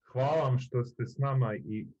Hvala vam što ste s nama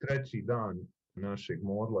i treći dan našeg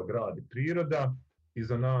Modula Grad i Priroda.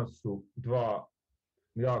 Iza nas su dva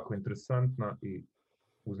jako interesantna i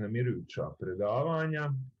uznemirujuća predavanja.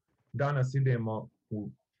 Danas idemo u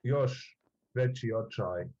još veći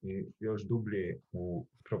očaj i još dublje u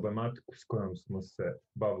problematiku s kojom smo se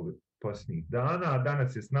bavili posljednjih dana.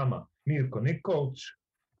 Danas je s nama Mirko Nikolić.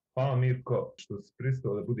 Hvala Mirko što si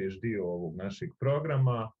pristao da budeš dio ovog našeg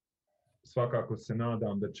programa. Svakako se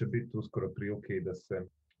nadam da će biti uskoro prilike da se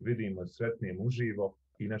vidimo, sretnijemo uživo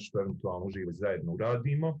i nešto eventualno uživo zajedno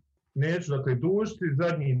uradimo. Neću dužiti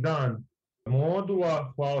zadnji dan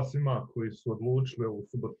modula. Hvala svima koji su odlučili ovu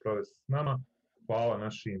subotu provesti s nama. Hvala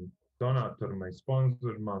našim donatorima i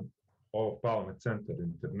sponzorima. Ovo hvala na Centar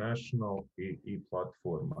International i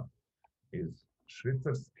platforma iz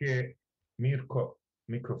Švicarske. Mirko,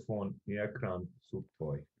 mikrofon i ekran su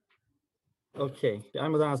tvoji. Ok,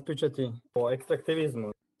 ajmo danas pričati o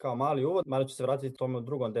ekstraktivizmu. Kao mali uvod, malo ću se vratiti tome u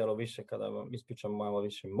drugom delu više kada vam ispričam malo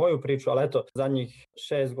više moju priču, ali eto, zadnjih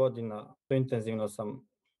 6 godina intenzivno sam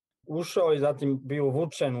ušao i zatim bio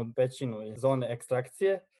uvučen u većinu zone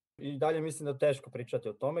ekstrakcije i dalje mislim da je teško pričati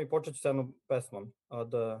o tome i počet ću sa jednom pesmom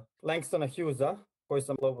od Langstona Hughesa, koji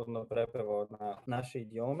sam slobodno prepevao na naše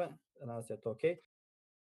idiome, danas je to ok.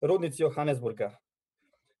 Rudnici Johannesburga.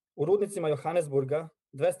 U rudnicima Johannesburga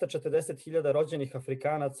 240.000 rođenih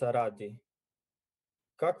Afrikanaca radi.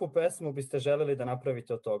 Kakvu pesmu biste želeli da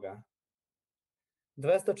napravite od toga?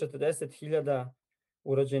 240.000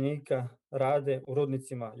 urođenika rade u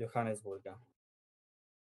rudnicima Johannesburga.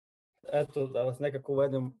 Eto, da vas nekako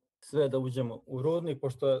uvedem sve da uđemo u rudnik,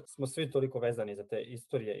 pošto smo svi toliko vezani za te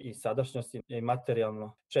istorije i sadašnjosti, i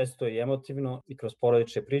materijalno, često i emotivno, i kroz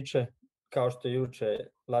porodične priče. Kao što je juče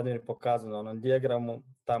Vladimir pokazao na onom dijagramu,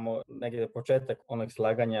 tamo negdje početak onog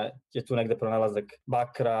slaganja je tu negdje pronalazak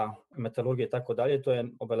bakra, metalurgije i tako dalje. To je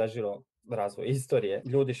obeležilo razvoj istorije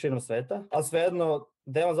ljudi širom sveta, ali svejedno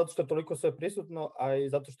delom zato što je toliko sve prisutno, a i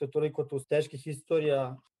zato što je toliko tu teških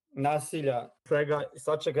istorija, nasilja, svega i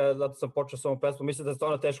svačega, zato sam počeo s ovom pesmom. Mislim da je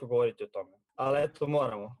stvarno teško govoriti o tome, ali eto,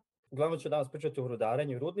 moramo. Uglavnom ću danas pričati o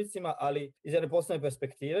rudarenju i rudnicima, ali iz jedne posebne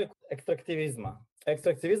perspektive, ekstraktivizma.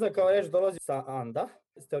 Ekstraktivizam kao reč dolazi sa Anda,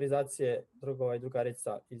 iz teorizacije drugova i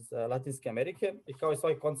drugarica iz Latinske Amerike, i kao i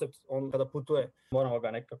svaki koncept, on kada putuje, moramo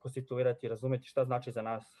ga nekako situirati i razumjeti šta znači za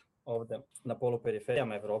nas ovde na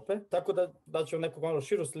polu-periferijama Evrope. Tako da ću neku malo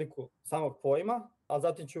širu sliku samog pojma, a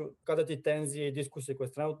zatim ću kazati tenzije i diskusije koje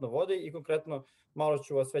se trenutno vode i konkretno malo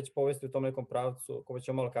ću vas već povesti u tom nekom pravcu, koji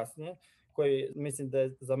ću malo kasnije, koji mislim da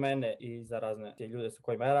je za mene i za razne ljude sa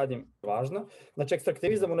kojima ja radim važna. Znači,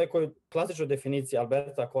 ekstraktivizam u nekoj klasičnoj definiciji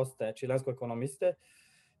Alberta Coste, čilenskog ekonomiste,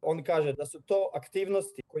 on kaže da su to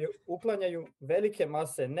aktivnosti koje uklanjaju velike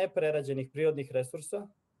mase neprerađenih prirodnih resursa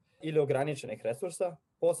ili ograničenih resursa,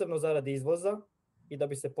 posebno zaradi izvoza i da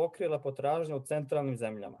bi se pokrila potražnja u centralnim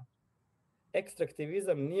zemljama.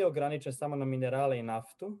 Ekstraktivizam nije ograničen samo na minerale i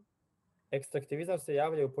naftu. Ekstraktivizam se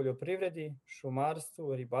javlja u poljoprivredi,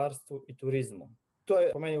 šumarstvu, ribarstvu i turizmu. To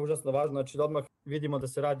je po meni užasno važno, znači da odmah vidimo da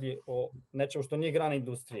se radi o nečemu što nije grana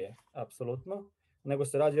industrije, apsolutno, nego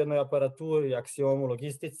se radi o jednoj aparaturi, aksiomu,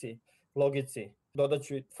 logistici, logici,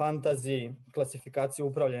 dodaću fantaziji, klasifikaciju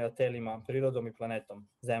upravljanja telima, prirodom i planetom,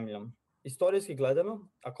 zemljom. Istorijski gledano,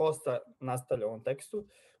 a Costa nastavlja u ovom tekstu,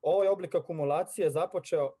 ovaj oblik akumulacije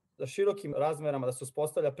započeo za širokim razmerama da se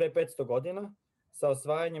uspostavlja pre 500 godina sa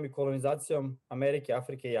osvajanjem i kolonizacijom Amerike,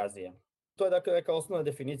 Afrike i Azije. To je dakle neka osnovna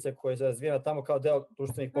definicija koja je razvijena tamo kao deo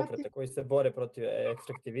društvenih pokreta koji se bore protiv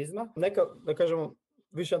ekstraktivizma. Neka, da kažemo,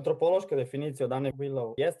 više antropološka definicija od Anne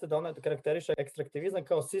Willow jeste da ona karakteriše ekstraktivizam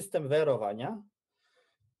kao sistem verovanja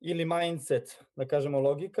ili mindset, da kažemo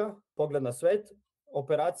logika, pogled na svet,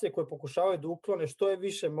 operacije koje pokušavaju da uklone što je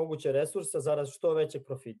više moguće resursa zarad što većeg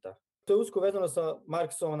profita. To je usko vezano sa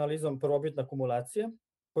Marksovom analizom prvobitne akumulacije,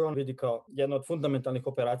 koju on vidi kao jedna od fundamentalnih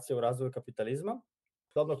operacija u razvoju kapitalizma.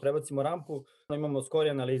 Da odmah prebacimo rampu, imamo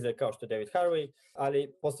skorije analize kao što je David Harvey,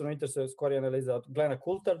 ali posebno interesuje skorije analiza od Glena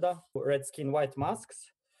Coultharda, Red Skin, White Masks,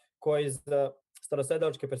 koji iz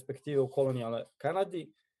starosedelačke perspektive u kolonijalnoj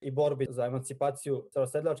Kanadi i borbi za emancipaciju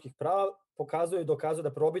starosedelačkih prava pokazuje i dokazuje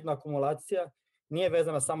da prvobitna akumulacija nije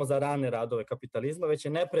vezana samo za rane radove kapitalizma, već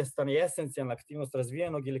je neprestana i esencijalna aktivnost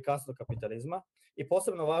razvijenog ili kasnog kapitalizma. I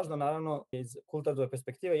posebno važno, naravno, iz Coulthardove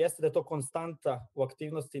perspektive, jeste da je to konstanta u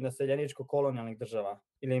aktivnosti naseljeničko-kolonijalnih država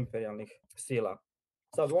ili imperijalnih sila.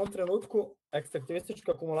 Sad, u ovom trenutku,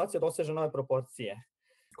 ekstraktivistička akumulacija doseže nove proporcije.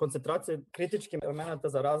 Koncentracija kritičkih elemenata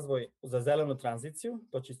za razvoj za zelenu tranziciju,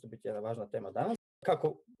 to će isto biti jedna važna tema danas,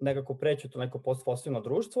 kako nekako preći to neko postfosilno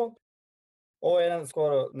društvo. Ovo je jedan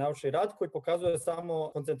skoro naučni rad koji pokazuje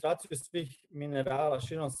samo koncentraciju svih minerala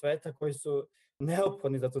širom sveta koji su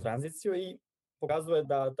neophodni za tu tranziciju i pokazuje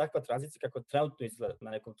da takva tranzicija kako trenutno izgleda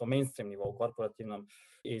na nekom tom mainstream nivou, korporativnom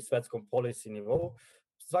i svetskom policy nivou,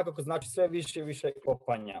 svakako znači sve više i više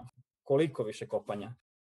kopanja. Koliko više kopanja?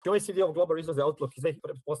 OECD Global Resource Outlook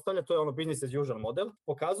postavlja, to je ono business as usual model,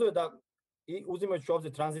 pokazuje da i uzimajući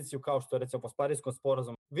ovdje tranziciju kao što je recimo post-Parijskom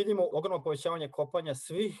sporazumu, vidimo ogromno povećavanje kopanja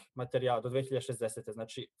svih materijala do 2060.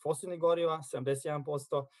 Znači fosilnih goriva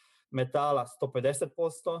 71%, metala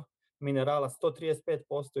 150%, minerala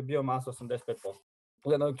 135% i biomasa 85%.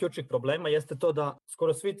 Jedan od ključnih problema jeste to da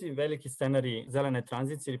skoro svi ti veliki scenariji zelene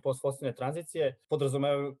tranzicije ili postfosilne tranzicije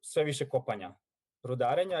podrazumevaju sve više kopanja,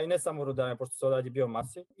 rudarenja i ne samo rudarenja, pošto se radi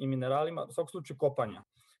biomasi i mineralima, u svakom slučaju kopanja.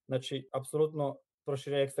 Znači, apsolutno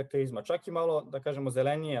proširenje ekstraktivizma. Čak i malo, da kažemo,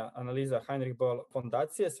 zelenija analiza Heinrich Böll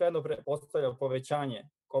fondacije svejedno postavlja povećanje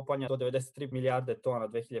kopanja do 93 milijarde tona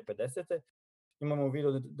 2050. Imamo u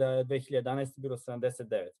vidu da je 2011. bilo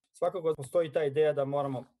 79. Svakako postoji ta ideja da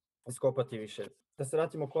moramo iskopati više. Da se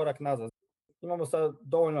vratimo korak nazad. Imamo sad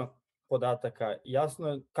dovoljno podataka. Jasno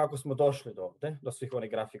je kako smo došli do ovde, do svih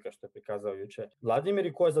onih grafika što je prikazao juče Vladimir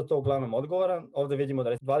i ko je za to uglavnom odgovoran. Ovde vidimo da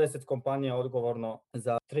je 20 kompanija odgovorno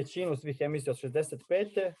za trećinu svih emisija od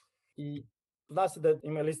 65. I zna se da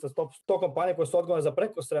ima lista 100 kompanija koje su odgovorne za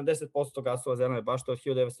preko 70% gasova zelene bašte od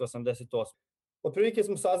 1988. Otprilike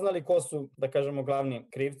smo saznali ko su, da kažemo, glavni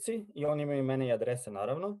krivci i oni imaju imena i adrese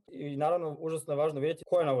naravno. I naravno, užasno je važno vidjeti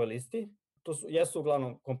ko je na ovoj listi. To jesu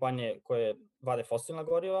uglavnom kompanije koje vade fosilna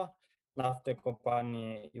goriva, naftne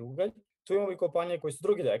kompanije i ugalj. Tu imamo i kompanije koji su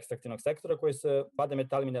drugi deo ekstraktivnog sektora koji se vade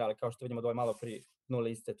metali i minerali, kao što vidimo dole malo pri dnu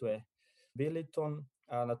liste, tu je Billiton,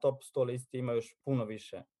 a na top 100 listi ima još puno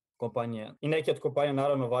više kompanije. I neke od kompanija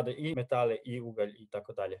naravno vade i metale i ugalj i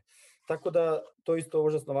tako dalje. Tako da to isto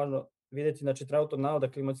užasno važno vidjeti, znači trenutno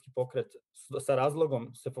navoda klimatski pokret sa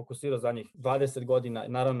razlogom se fokusira za njih 20 godina,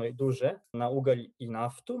 naravno i duže, na ugalj i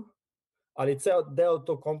naftu, ali ceo deo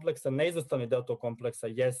tog kompleksa, neizostavni deo tog kompleksa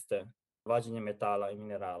jeste vađenje metala i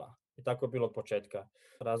minerala. I tako je bilo od početka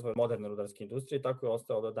razvoja moderne rudarske industrije i tako je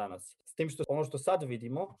ostalo do danas. S tim što ono što sad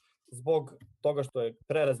vidimo, zbog toga što je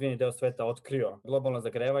prerazvijeni deo sveta otkrio globalno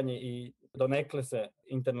zagrevanje i donekle se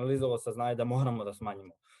internalizovalo saznanje da moramo da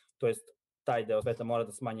smanjimo. To jest, taj deo sveta mora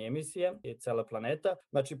da smanji emisije i cela planeta.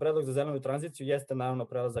 Znači, predlog za zelenu tranziciju jeste naravno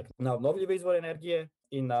prelazak na obnovljive izvore energije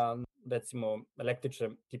i na, recimo, električne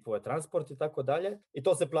tipove transport i tako dalje. I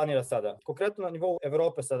to se planira sada. Konkretno na nivou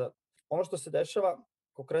Evrope sada, ono što se dešava,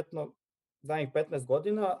 konkretno zadnjih 15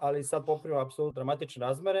 godina, ali sad poprima apsolutno dramatične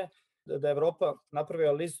razmere, da je Evropa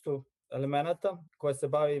napravila listu elemenata koja se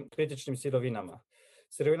bavi kritičnim sirovinama.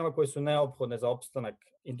 Sirovinama koje su neophodne za opstanak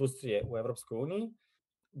industrije u Evropskoj uniji.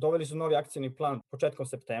 Doveli su novi akcijni plan početkom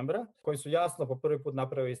septembra, koji su jasno po prvi put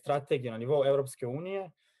napravili strategiju na nivou Evropske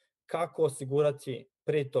unije kako osigurati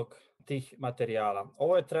pritok tih materijala.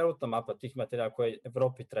 Ovo je trenutna mapa tih materijala koje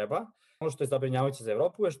Evropi treba. Ono što je zabrinjavajuće za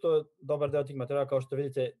Evropu je što dobar deo tih materijala, kao što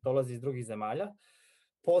vidite, dolazi iz drugih zemalja.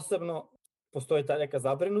 Posebno postoji ta neka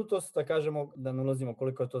zabrinutost, da kažemo, da ne ulazimo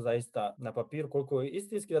koliko je to zaista na papiru, koliko je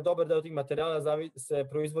istinski, da dobar deo tih materijala se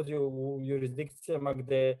proizvodi u jurisdikcijama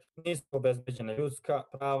gde nisu obezbeđene ljudska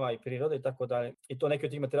prava i priroda i tako dalje. I to neki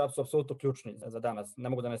od tih materijala su apsolutno ključni za danas. Ne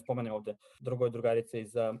mogu da ne spomenem ovde drugarice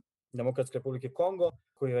iz Demokratske Republike Kongo,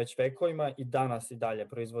 koji već vekovima i danas i dalje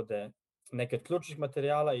proizvode neke od ključnih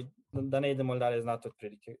materijala i da ne idemo dalje, znate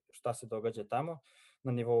otprilike šta se događa tamo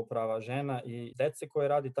na nivou prava žena i dece koje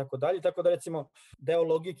radi i tako dalje. Tako da recimo deo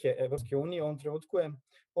logike Evropske unije u ovom trenutku je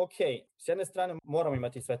ok, s jedne strane moramo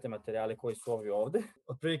imati sve te materijale koji su ovi ovde,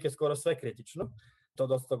 otprilike skoro sve kritično, to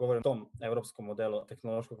dosta govori o tom evropskom modelu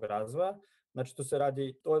tehnološkog razvoja, znači tu se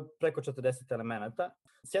radi, to je preko 40 elemenata.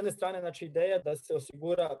 S jedne strane, znači ideja da se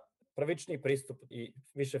osigura pravičniji pristup i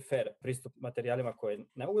više fair pristup materijalima koje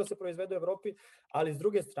ne mogu da se proizvedu u Evropi, ali s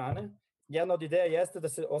druge strane, jedna od ideja jeste da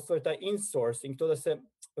se ostvari taj insourcing, to da se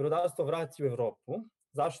rudarstvo vrati u Evropu.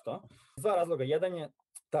 Zašto? Dva razloga. Jedan je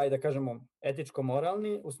taj, da kažemo,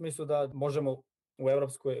 etičko-moralni, u smislu da možemo u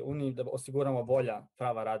Evropskoj uniji da osiguramo bolja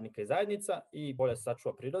prava radnika i zajednica i bolje se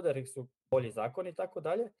sačuva priroda, jer su bolji zakoni i tako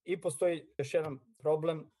dalje. I postoji još jedan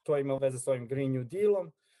problem, to ima veze s ovim Green New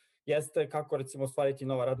Dealom, jeste kako recimo ostvariti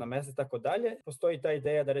nova radna mesta i tako dalje. Postoji ta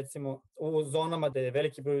ideja da recimo u zonama gde je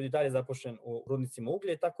veliki broj ljudi dalje zapošljen u rudnicima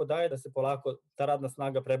uglja i tako dalje, da se polako ta radna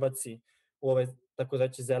snaga prebaci u ove tako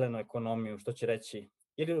znači zelenu ekonomiju, što će reći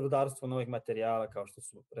ili rudarstvo novih materijala kao što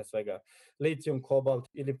su pre svega litijum, kobalt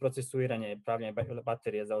ili procesuiranje i pravljanje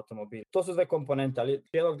baterije za automobil. To su dve komponente, ali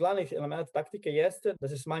jedan od glavnih elementa taktike jeste da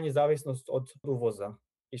se smanji zavisnost od uvoza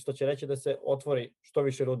i što će reći da se otvori što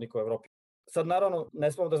više rudnika u Evropi. Sad naravno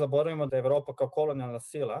ne smemo da zaboravimo da je Evropa kao kolonijalna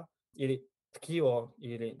sila ili tkivo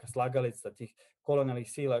ili slagalica tih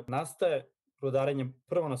kolonijalnih sila nastaje rudarenjem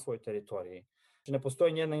prvo na svojoj teritoriji. Znači ne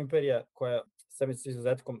postoji nijedna imperija koja sa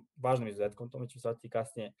izuzetkom, važnim izuzetkom, tome ćemo shvatiti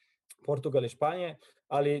kasnije, Portugal i Španije,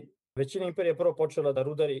 ali većina imperija je prvo počela da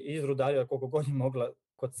rudari i izrudarila koliko god je mogla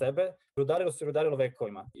kod sebe. Rudarilo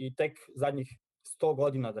vekovima i tek zadnjih 100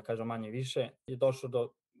 godina, da kažem manje više, je došlo do,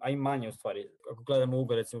 a i manje u stvari. Ako gledamo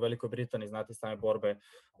ugalj, recimo u Velikoj Britaniji, znate same borbe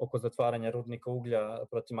oko zatvaranja rudnika uglja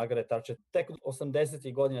protiv Margaret Thatcher. Tek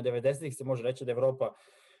 80. godina, 90. se može reći da Evropa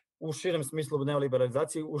u širem smislu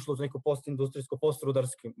neoliberalizacije ušlo u neku postindustrijsko,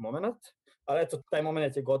 postrudarski moment, ali eto, taj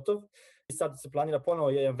moment je gotov i sad se planira ponovo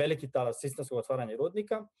jedan veliki talas sistemskog otvaranja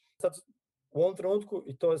rudnika. Sad, u ovom trenutku,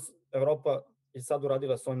 i to je Evropa i sad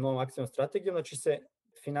uradila svojom novom akcijnom strategijom, znači se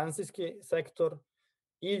finansijski sektor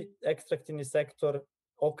i ekstraktivni sektor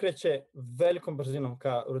okreće velikom brzinom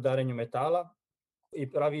ka rudarenju metala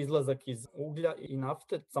i pravi izlazak iz uglja i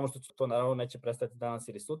nafte, samo što to naravno neće prestati danas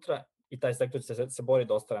ili sutra i taj sektor će se bori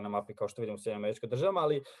da ostane na mapi kao što vidimo u Sjedinjenim Američkim Državama,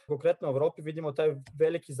 ali konkretno u Evropi vidimo taj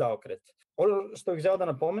veliki zaokret. Ono što bih želeo da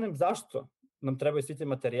napomenem, zašto nam trebaju svi ti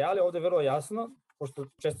materijali, ovde je vrlo jasno, pošto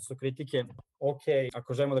često su kritike, ok,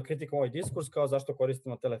 ako želimo da kritikamo ovaj diskurs, kao zašto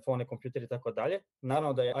koristimo telefone, kompjuteri i tako dalje,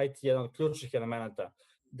 naravno da je IT jedan od ključnih elemenata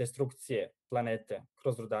destrukcije planete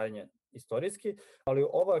kroz rudarenje istorijski, ali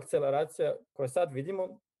ova akceleracija koju sad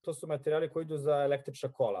vidimo, to su materijali koji idu za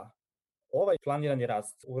električna kola. Ovaj planirani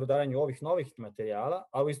rast u rudarenju ovih novih materijala,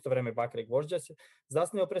 a u isto vreme bakra i gvožđa se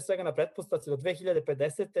zasniva pre svega na pretpostavci do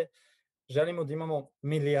 2050. Želimo da imamo 1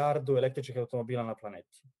 milijardu električnih automobila na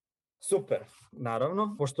planeti. Super,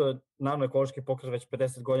 naravno, pošto je naravno ekološki pokret već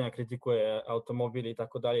 50 godina kritikuje automobili i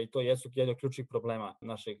tako dalje i to jesu jedan od ključnih problema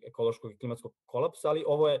našeg ekološkog i klimatskog kolapsa, ali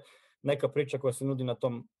ovo je neka priča koja se nudi na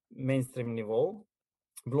tom mainstream nivou,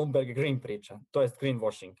 Bloomberg green priča, to jest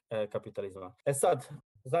greenwashing kapitalizma. Sad,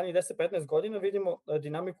 zadnjih 10-15 godina vidimo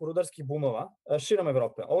dinamiku rudarskih bumova širom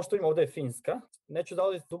Evrope. Ovo što imamo ovde je Finska. Neću da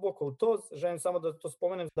odem duboko u to, želim samo da to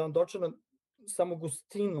spomenem, da vam dočaram samo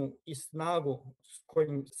gustinu i snagu s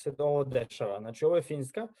kojim se ovo dešava. Znači, ovo je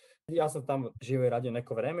Finska. Ja sam tamo živio i radio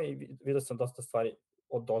neko vreme i vidio sam dosta stvari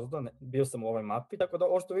odozdo, bio sam u ovoj mapi, tako da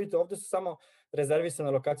ovo što vidite ovde su samo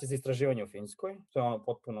rezervisane lokacije za istraživanje u Finskoj, to je ono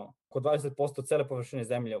potpuno, oko 20% cele površine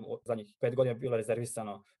zemlje u zadnjih 5 godina bilo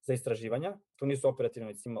rezervisano za istraživanja, tu nisu operativno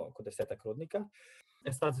već ima oko 10 rudnika.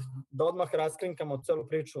 Sad, da odmah raskrinkamo celu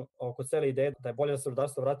priču oko cele ideje da je bolje da se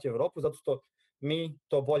rudarstvo vrati u Evropu, zato što mi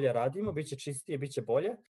to bolje radimo, bit će čistije, bit će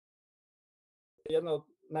bolje. Jedna od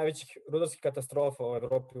najvećih rudarskih katastrofa u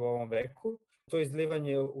Evropi u ovom veku, to je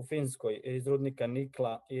izlivanje u Finskoj iz rudnika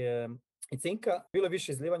nikla i cinka. Bilo je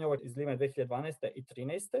više izlivanja, ovo je izlivanje 2012. i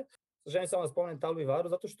 2013. Želim samo da spomenem Talvu i Varu,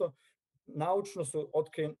 zato što naučno su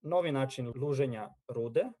otkrili novi način luženja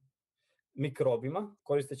rude mikrobima,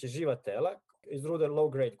 koristeći živa tela, iz rude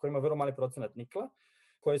low grade, koja ima vrlo mali procenat nikla,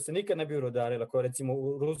 koje se nikad ne bi urudarila, koja recimo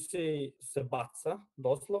u Rusiji se baca,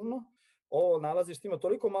 doslovno. Ovo nalazište ima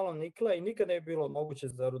toliko malo nikla i nikad ne bi bilo moguće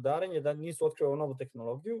za rudarenje da nisu otkrili novu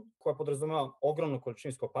tehnologiju koja podrazumeva ogromnu količinu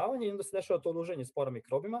iskopavanja i onda se dešava to luženje spora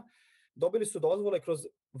mikrobima. Dobili su dozvole kroz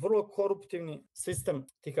vrlo koruptivni sistem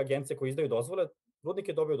tih agencija koji izdaju dozvole. Rudnik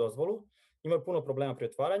je dobio dozvolu, imaju puno problema pri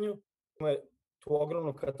otvaranju, imaju tu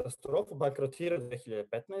ogromnu katastrofu, bankrotira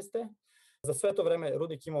 2015. Za sve to vreme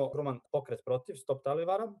rudnik imao ogroman pokret protiv, stop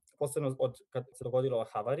Talivara, posebno od kad se dogodila ova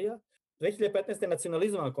havarija. 2015. je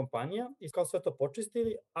nacionalizovana kompanija i kao sve to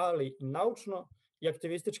počistili, ali naučno i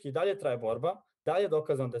aktivistički i dalje traje borba, dalje je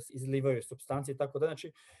dokazano da se izlivaju supstancije i tako da.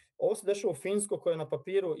 Znači, ovo se dešava u Finskoj koja na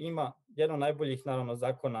papiru ima jedan od najboljih, naravno,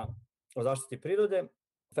 zakona o zaštiti prirode,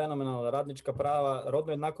 fenomenalna radnička prava,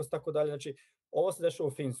 rodnu jednakost, tako dalje. Znači, ovo se dešava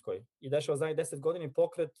u Finskoj i dešava zadnjih 10 godina i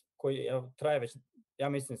pokret koji traje već, ja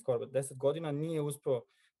mislim, skoro 10 godina, nije uspeo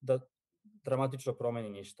da dramatično promeni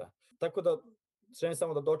ništa. Tako da, želim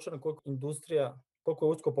samo da dočaram koliko industrija, koliko je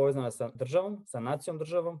usko povezana sa državom, sa nacijom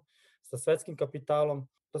državom, sa svetskim kapitalom,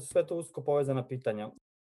 da su sve to usko povezana pitanja.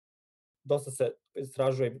 Dosta se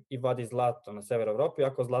istražuje i vadi zlato na severu Evropi,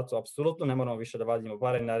 iako zlato apsolutno ne moramo više da vadimo,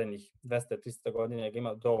 bar narednih 200-300 godina, jer ga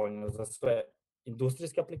ima dovoljno za sve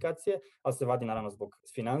industrijske aplikacije, ali se vadi naravno zbog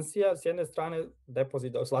finansija, s jedne strane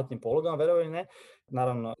depozita o zlatnim polugama, verovali ne,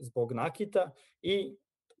 naravno zbog nakita i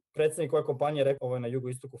predsednik ove kompanije rekao, ovo je na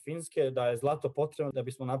jugoistoku Finske, da je zlato potrebno da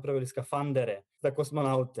bismo napravili skafandere za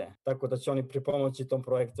kosmonaute, tako da će oni pripomoći tom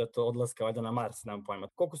projektu odlaska valjda na Mars, nemam pojma.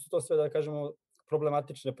 Koliko su to sve, da kažemo,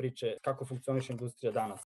 problematične priče, kako funkcioniše industrija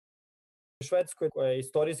danas. U Švedskoj, koja je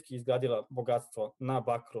istorijski izgradila bogatstvo na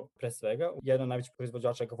bakru pre svega, jedan od najvećih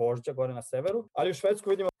proizvođača gvožđa gore na severu, ali u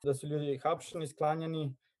Švedskoj vidimo da su ljudi hapšeni,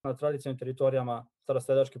 sklanjani, na tradicionalnim teritorijama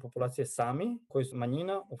staroseljačke populacije sami, koji su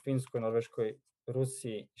manjina u Finskoj, Norveškoj,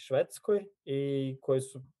 Rusiji i Švedskoj i koji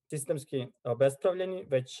su sistemski obespravljeni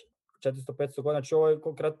već 400-500 godina. Znači ovo je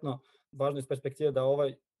konkretno važno iz perspektive da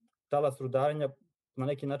ovaj talas rudarenja na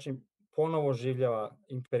neki način ponovo življava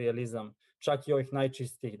imperializam, čak i ovih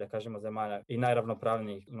najčistijih, da kažemo, zemalja i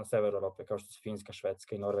najravnopravnijih na severu Evrope, kao što su Finska,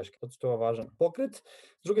 Švedska i Norveška. To je važan pokret.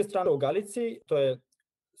 S druge strane, u Galiciji, to je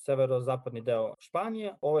severozapadni deo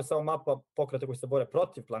Španije, ovo je samo mapa pokreta koji se bore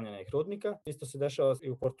protiv planiranih rudnika. Isto se dešava i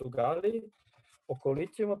u Portugaliji, oko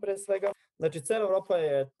litijuma pre svega. Znači, cela Evropa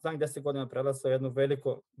je zadnjih 10 godina prelazila jednu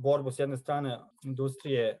veliku borbu s jedne strane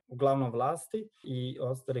industrije uglavnom vlasti i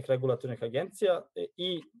ostalih regulatornih agencija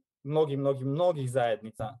i mnogih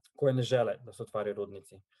zajednica koje ne žele da se otvaraju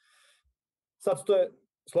rudnici. Sad to je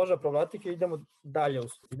složena problematika i idemo dalje.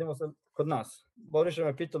 Idemo sad kod nas. Boriša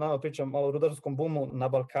me pitao, naravno pričam malo o rudarskom bumu na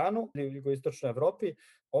Balkanu ili u jugoistočnoj Evropi.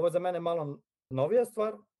 Ovo je za mene malo novija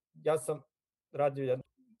stvar. Ja sam radio jedan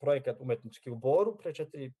projekat umetnički u Boru pre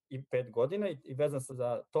 4 i 5 godina i vezan sam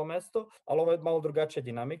za to mesto, ali ovo je malo drugačija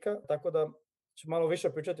dinamika, tako da ću malo više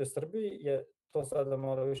pričati o Srbiji, jer to sada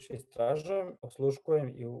malo više istražujem,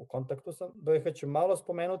 osluškujem i u kontaktu sam. BiH ću malo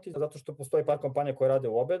spomenuti, zato što postoji par kompanija koje rade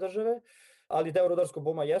u obe države, ali deo rudarskog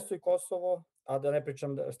buma jesu i Kosovo, a da ne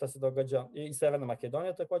pričam šta se događa i Severna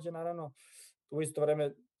Makedonija takođe, naravno. U isto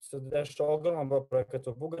vreme se dešava ogroman broj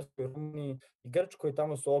projekata u Bugarskoj, Rumuniji i Grčkoj,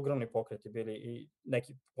 tamo su ogromni pokreti bili i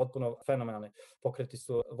neki potpuno fenomenalni pokreti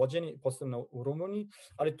su vođeni, posebno u Rumuniji,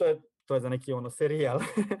 ali to je za neki serijal.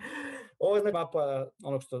 Ovo je mapa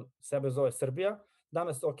onog što sebe zove Srbija.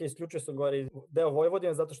 Danas, isključio sam gore deo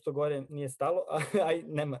Vojvodine, zato što gore nije stalo, a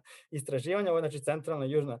nema istraživanja. Ovo je znači centralna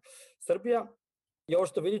i južna Srbija. I ovo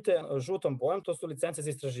što vidite žutom bojom, to su licence za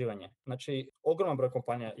istraživanje. Znači, ogroman broj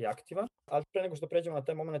kompanija je aktivan, ali pre nego što pređemo na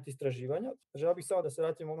taj moment istraživanja, želeo bih samo da se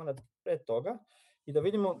vratimo moment pre toga i da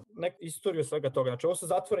vidimo neku istoriju svega toga. Znači, ovo su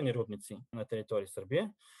zatvoreni rudnici na teritoriji Srbije,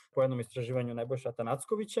 po jednom istraživanju Nebojša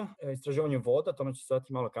Atanackovića, istraživanju voda, tome ću se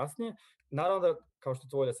vratiti malo kasnije. Naravno da, kao što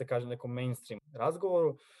to volje da se kaže nekom mainstream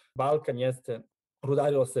razgovoru, Balkan jeste,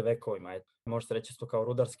 rudarilo se vekovima, može se reći to kao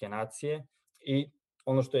rudarske nacije i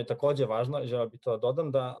ono što je takođe važno, želeo bih to da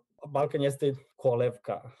dodam, da Balkan jeste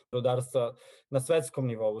kolevka rudarstva na svetskom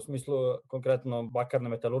nivou, u smislu konkretno bakarne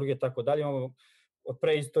metalurgije i tako dalje. Imamo od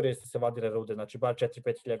preistorije se vadile rude, znači bar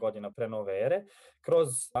 4-5 hiljada godina pre nove ere, kroz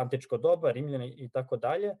antičko doba, Rimljani i tako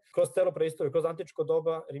dalje. Kroz celu preistoriju, kroz antičko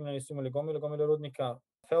doba, Rimljani su imali gomile rudnika,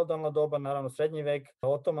 feudalna doba, naravno srednji vek,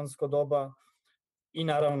 otomansko doba i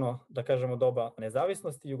naravno, da kažemo, doba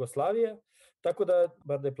nezavisnosti Jugoslavije, tako da,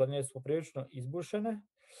 bar da je planine su poprilično izbušene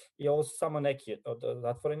i ovo su samo neki od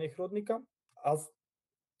zatvorenih rudnika, ali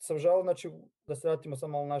sam želeo, znači, da se vratimo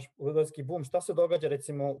samo na naš rudarski bum. Šta se događa,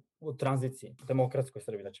 recimo, u tranziciji, demokratskoj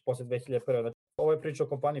Srbiji, znači, posle 2001. Znači, ovo je priča o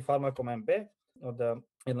kompaniji Farmakom MB, od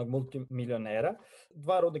jednog multimilionera.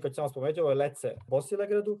 Dva rudnika ću samo spomenuti, ovo je Lece u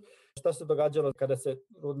Bosilegradu. Šta se događalo kada se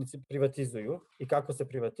rudnici privatizuju i kako se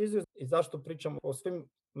privatizuju i zašto pričam o svim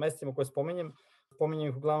mestima koje spominjem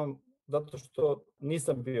ih uglavnom zato što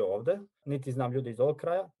nisam bio ovde, niti znam ljude iz ovog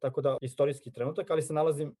kraja, tako da istorijski trenutak, ali se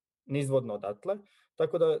nalazim nizvodno odatle,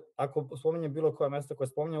 tako da ako spominjem bilo koje mesto koje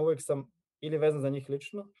spominjem, uvek sam ili vezan za njih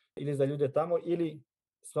lično, ili za ljude tamo, ili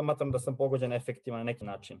smatram da sam pogođen efektima na neki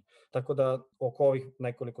način. Tako da oko ovih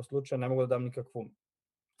nekoliko slučaja ne mogu da dam nikakvu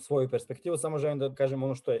svoju perspektivu, samo želim da kažem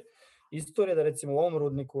ono što je istorija, da recimo u ovom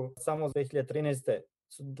rudniku samo 2013.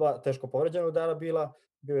 su 2 teško povređena rudara bila,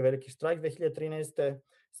 bio je veliki štrajk 2013.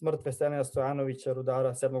 Smrt Veselina Stojanovića,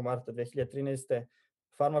 rudara 7. marta 2013.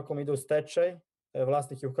 Farmakom ide u stečaj,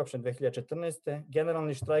 vlasnik je uhapšen 2014.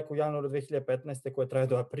 Generalni štrajk u januaru 2015. koji traje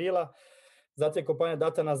do aprila. Zatim je kompanija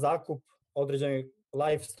data na zakup određenoj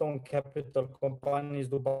Lifestone Capital kompaniji iz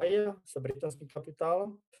Dubaja sa britanskim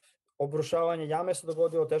kapitalom. Obrušavanje jame se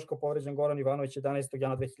dogodilo, teško povređen Goran Ivanović 11.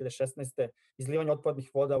 januara 2016. Izlivanje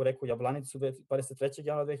otpadnih voda u reku Jablanicu 23.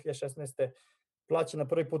 januara 2016. Plaćena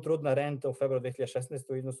prvi put rudna renta u februaru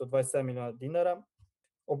 2016. u iznosu od 27 miliona dinara.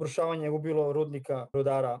 Obrušavanje je ubilo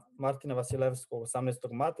rudara Martina Vasilevskog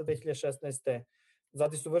 18. marta 2016.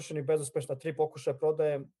 Zatim su vršeni bezuspešna 3 pokušaja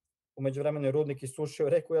prodaje. Umeđu vremenu je rudnik isušio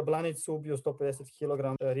reku Jablanicu, ubio 150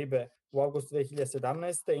 kg ribe u avgustu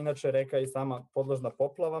 2017. Inače, reka je i sama podložna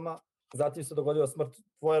poplavama. Zatim se dogodila smrt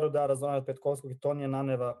 2 rudara, Zorana Petkovskog i Tonija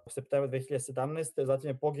Naneva u septembru 2017. Zatim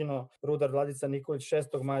je poginuo rudar Vladica Nikolić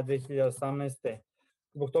 6. maja 2018.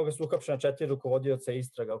 Zbog toga su uhapšena 4 rukovodioca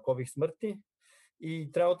istraga oko ovih smrti.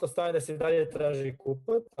 i trenutno stane da se dalje traži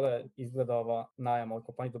kupac, ali izgleda ova najam od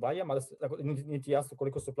kompanije Dubaija, mada niti jasno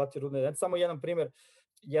koliko su platili rudne jedinice. Samo jedan primer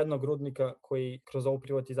jednog rudnika koji kroz ovu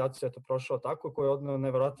privatizaciju je to prošao tako, koji je odneo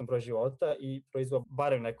neverovatan broj života i proizveo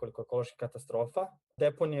barem nekoliko ekoloških katastrofa.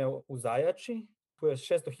 Deponija u Zajači, tu je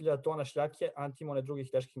 600.000 tona šljake, antimone, drugih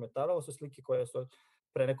teških metala. Ovo su slike koje su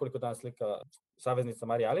pre nekoliko dana slika saveznica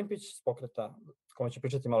Marija Alimpić s pokreta, kome ću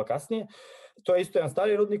pričati malo kasnije. To je isto jedan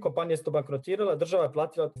stari rudnik, kompanija je to bankrotirala, država je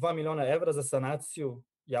platila 2 miliona evra za sanaciju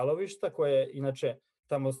jalovišta, koje je inače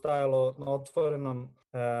tamo stajalo na otvorenom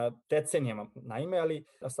decenijama naime, ali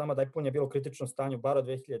sama deponija je bila u kritičnom stanju bar od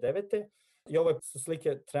 2009. I ove su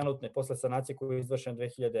slike trenutne posle sanacije koje je izvršena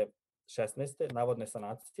 2016. navodne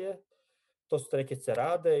sanacije. To su te neke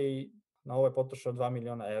cerade i na ovo je potrošeno 2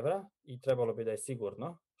 miliona evra i trebalo bi da je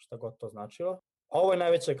sigurno, šta god to značilo. A ovo je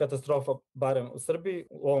najveća katastrofa, barem u Srbiji,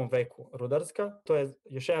 u ovom veku rudarska. To je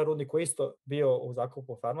još jedan rudnik koji isto bio u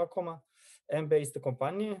zakupu Farmakoma, MB iste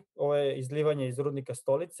kompanije. Ovo je izlivanje iz rudnika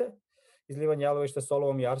Stolice, izlivanje jalovišta s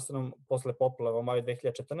olovom i arsenom posle poplava u maju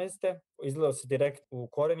 2014. Izlilo se direkt u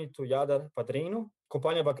Korenitu, Jadar, Padrinu.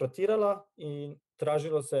 Kompanija bankrotirala i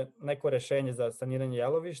tražilo se neko rešenje za saniranje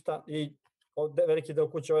jalovišta i veliki deo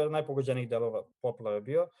kuće, ovo je najpogođenijih delova poplave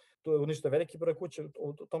bio. Tu je uništio veliki broj kuće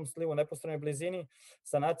u tom slivu u neposrednoj blizini.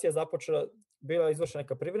 Sanacija je započela, bila je izvršena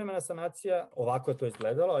neka privremena sanacija, ovako je to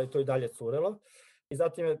izgledalo, ali to i dalje curelo. I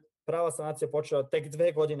zatim je prava sanacija počela tek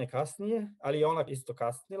 2 godine kasnije, ali je ona isto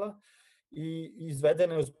kasnila i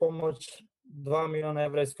izvedena je uz pomoć 2 miliona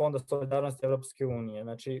evra iz Fonda solidarnosti Evropske unije.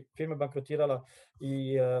 Znači, firma je bankrotirala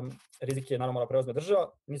i rizik je naravno mora preuzme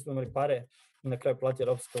država, nismo imali pare i na kraju plati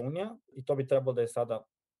Evropska unija i to bi trebalo da je sada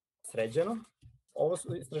sređeno. Ovo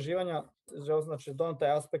su istraživanja, znači, dono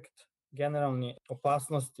taj aspekt generalni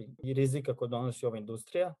opasnosti i rizika koje donosi ova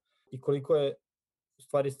industrija i koliko je u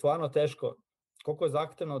stvari stvarno teško, koliko je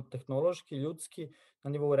zahtevno tehnološki, ljudski, na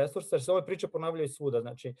nivou resursa, jer se ove priče ponavljaju svuda.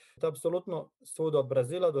 Znači, to je apsolutno svuda od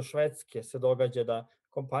Brazila do Švedske se događa da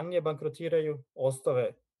kompanije bankrotiraju,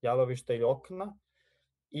 ostave jalovišta ili okna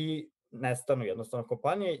i nestanu jednostavno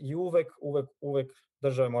kompanije i uvek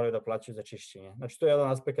države moraju da plaćaju za čišćenje. Znači, to je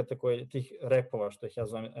jedan aspekt tih repova, što ih ja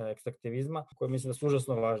zovem ekstraktivizma, koji mislim da su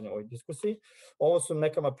užasno važni u ovoj diskusiji. Ovo su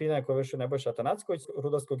neka mapina koje vrši Nebojša Atanacković,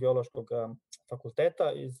 Rudarsko-geološkog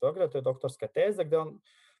fakulteta iz Beograda, to je doktorska teza, gde on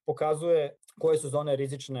pokazuje koje su zone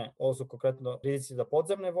rizične, ovo su konkretno rizici za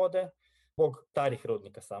podzemne vode, zbog starih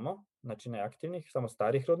rudnika samo, znači ne aktivnih, samo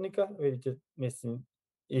starih rudnika. Vidite, mislim,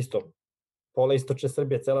 isto pola istočne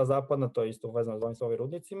Srbije, cela zapadna, to je isto uvezano s ovim svojim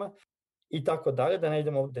rudnicima i tako dalje, da ne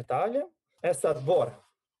idemo u detalje. Sad, bor,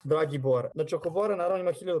 dragi bor. Znači, oko bora naravno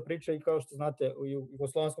ima 1000 priča i kao što znate u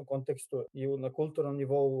jugoslovenskom kontekstu i na kulturnom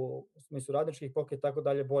nivou, u smislu radničkih pokreta i tako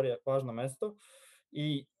dalje, bor je važno mesto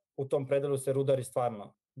i u tom predelu se rudari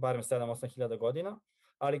stvarno barem 7-8 hiljada godina,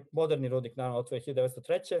 ali moderni rudnik naravno otvoje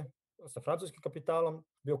 1903. sa francuskim kapitalom,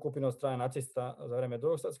 bio kupljen od strane nacista za vreme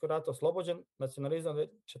Drugog svetskog rata, oslobođen, nacionalizam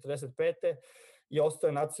 1945. i ostao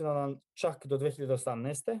je nacionalan čak do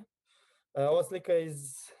 2018. Ova slika je iz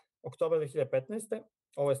oktobra 2015.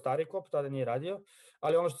 Ovo je stari kop, tada nije radio,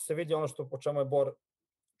 ali ono što se vidi, ono što po čemu je bor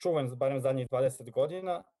čuven barem zadnjih 20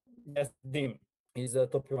 godina, je dim iz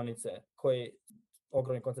topionice koji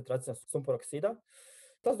ogromne koncentracije sumpor-oksida.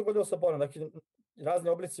 To se dogodilo sa borom, dakle, razni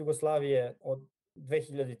oblici Jugoslavije od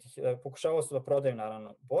 2000-ih pokušavao su da prodaju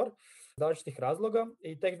naravno bor iz različitih razloga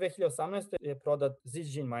i tek 2018. je prodat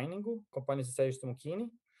Zijin Miningu, kompanija sa sedištem u Kini.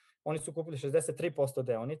 Oni su kupili 63%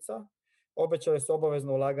 deonica, obećali su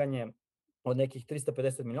obavezno ulaganje od nekih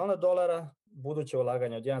 $350 miliona, buduće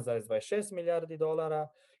ulaganje od 1,26 milijardi dolara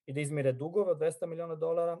i da izmire dugove od $200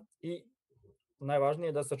 miliona i najvažnije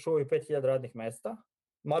je da sačuvaju 5000 radnih mesta,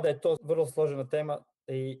 mada je to vrlo složena tema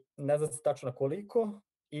i ne zna se tačno koliko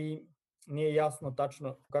i nije jasno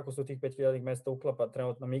tačno kako se u tih 5000 radnih mesta uklapa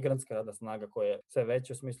trenutno migrantska radna snaga koja je sve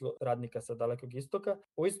veća u smislu radnika sa dalekog istoka.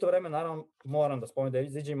 U isto vreme, naravno, moram da spomenem da je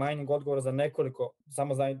Zijin Mining odgovor za nekoliko,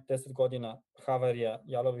 samo za 10 godina havarija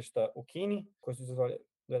jalovišta u Kini, koji su izazvali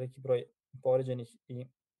veliki broj povređenih i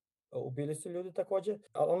ubili su ljudi takođe.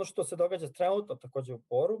 Ali ono što se događa trenutno takođe u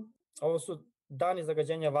Boru, ovo su dani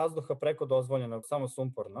zagađenja vazduha preko dozvoljenog, samo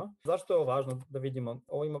sumporno. Zašto je ovo važno da vidimo?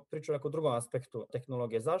 Ovo ima priču o nekom drugom aspektu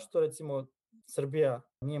tehnologije. Zašto, recimo, Srbija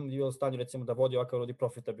nije bila u stanju, recimo, da vodi ovakav rudnik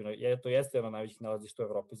profitabilno? To jeste jedno najvećih nalazišta u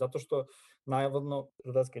Evropi. Zato što, navodno,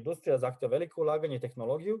 rudarska industrija zahteva veliko ulaganje i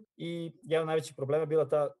tehnologiju i jedan najveći problem je bila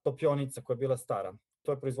ta topionica koja je bila stara.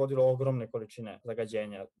 To je proizvodilo ogromne količine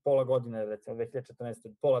zagađenja. Pola godine, recimo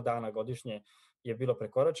 2014. pola dana godišnje je bilo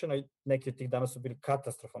prekoračeno i neki od tih dana su bili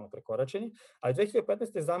katastrofalno prekoračeni, ali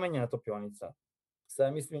 2015. je zamenjena topionica.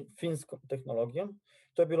 sa, mislim, finskom tehnologijom.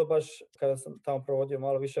 To je bilo baš kada sam tamo provodio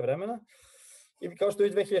malo više vremena. I kao što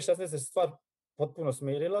je 2016. se stvar potpuno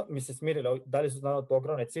smirila, dalje su znali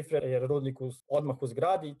ogromne cifre, jer rudnik odmah uz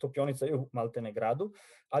grad i topionica je u maltene gradu,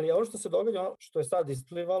 ali ono što se događa, ono što je sad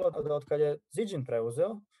isplivalo, da od kad je Ziđin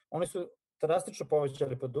preuzeo, oni su drastično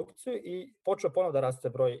povećali produkciju i počeo ponovo da raste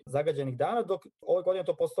broj zagađenih dana, dok ove godine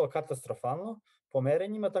to postalo katastrofalno po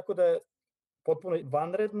merenjima, tako da je potpuno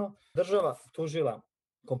vanredno država tužila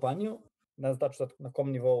kompaniju, ne znam tačno na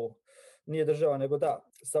kom nivou, nije država nego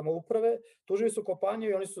samouprave, tužili su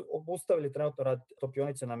kompaniju i oni su obustavili trenutno rad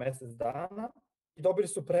topionice na mesec dana i dobili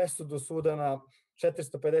su presudu suda na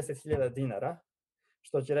 450.000 dinara,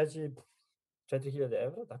 što će reći 4.000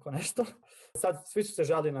 evra, tako nešto. Sad svi su se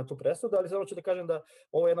žalili na tu presudu, ali samo ću da kažem da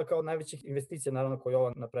ovo je jedna kao od najvećih investicija, naravno, koju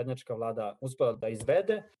ova naprednjačka vlada uspela da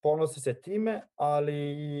izvede. Ponose se time,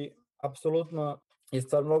 ali apsolutno je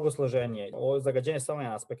stvar mnogo složenije. Ovo zagađenje je samo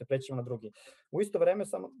jedan aspekt, prećemo na drugi. U isto vreme,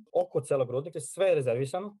 samo oko celog rudnika, sve je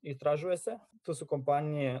rezervisano, istražuje se. Tu su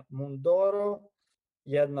kompanije Mundoro,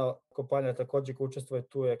 jedna kompanija takođe koja učestvuje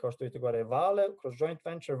tu je, kao što vidite gore, Vale, kroz joint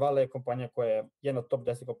venture. Vale je kompanija koja je jedna od top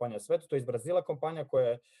 10 kompanija na svetu, to je iz Brazila kompanija koja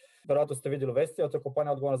je, verovatno ste videli u vesti, to je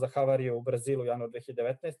kompanija odgovorna za havariju u Brazilu u januaru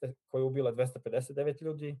 2019. koja je ubila 259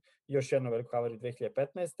 ljudi i još jednu veliku havariju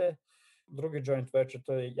 2015. Drugi joint venture,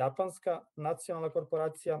 to je japanska nacionalna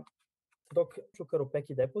korporacija, dok Čukaru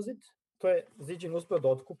Peki Depozit, to je Ziđin uspeo da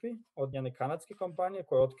otkupi od jedne kanadske kompanije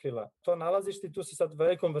koja je otkrila to nalazište i tu se sad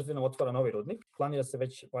velikom brzinom otvara novi rudnik, planira se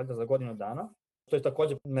već valjda za godinu dana. To je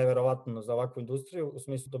takođe neverovatno za ovakvu industriju u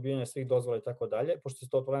smislu dobijanja svih dozvola i tako dalje, pošto se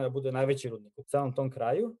to planira da bude najveći rudnik u celom tom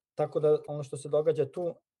kraju. Tako da ono što se događa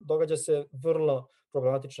tu, događa se vrlo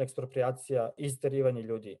problematična eksproprijacija i isterivanje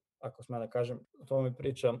ljudi. Ako smem da kažem, o tome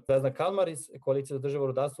priča Zvezdan Kalmar iz Koalicije za održivo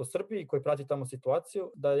rudarstvo u Srbiji, koji prati tamo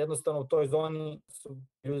situaciju, da jednostavno u toj zoni su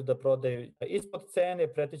ljudi da prodaju ispod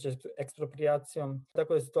cene, pretiče eksproprijacijom,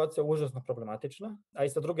 tako da je situacija užasno problematična. A i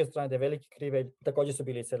sa druge strane da je veliki krivelj, takođe su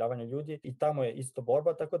bili iseljavanje ljudi i tamo je isto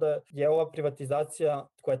borba, tako da je ova privatizacija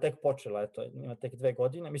koja je tek počela, ima tek 2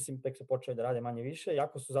 godine, mislim tek su počeli da rade manje više,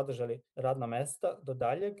 jako su zadržali radna mesta do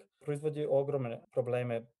daljeg, proizvodi ogromne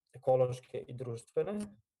probleme ekološke i društvene.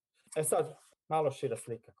 Sad, malo šira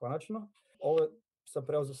slika, konačno. Ovo sam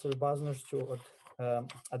preuzeo sa ljubaznošću od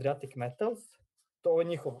Adriatic Metals. To je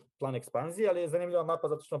njihov plan ekspanzije, ali je zanimljiva mapa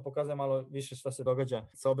zato što vam pokazuje malo više šta se događa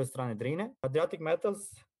sa obe strane Drine. Adriatic Metals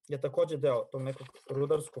je takođe deo tog nekog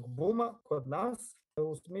rudarskog buma kod nas,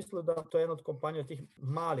 u smislu da to je jedna od kompanija, tih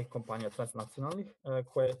malih kompanija transnacionalnih,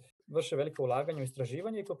 koje vrše velike ulaganje u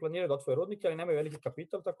istraživanje i koje planiraju da otvore rudnike, ali nemaju veliki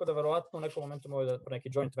kapital, tako da verovatno u nekom momentu mogu da neki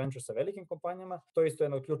joint venture sa velikim kompanijama. To je isto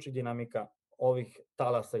jedna od ključnih dinamika ovih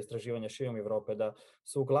talasa istraživanja širom Evrope, da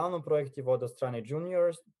su uglavnom projekti vode od strane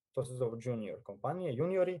juniors, to se zove junior kompanije,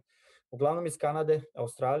 juniori, uglavnom iz Kanade,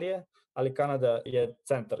 Australije, ali Kanada je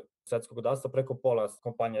centar svetskog rudarstva, preko pola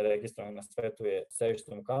kompanija registrovanih na svetu je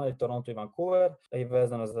sedištem u Kanadi, Toronto i Vancouver, i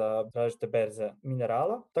vezano za različite berze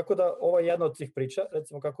minerala. Tako da ovo je jedna od tih priča,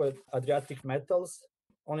 recimo kako je Adriatic Metals,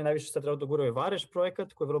 oni najviše sad trenutno guraju Vareš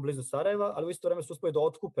projekat koji je vrlo blizu Sarajeva, ali u isto vreme su uspeli da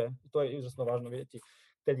otkupe, to je izrazno važno vidjeti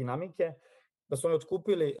te dinamike, da su oni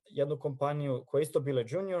otkupili jednu kompaniju koja je isto bila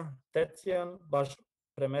junior, Tetian, baš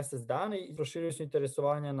pre mesec dana i proširili su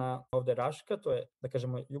interesovanja na ovde Raška, to je, da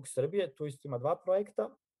kažemo, jug Srbije, tu isto ima 2 projekta.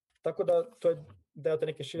 Tako da to je deo te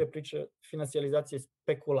neke šire priče financijalizacije i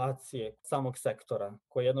spekulacije samog sektora,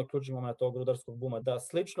 koji je jedno od ključnih momenta tog rudarskog buma, da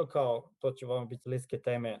slično kao, to će vam biti bliske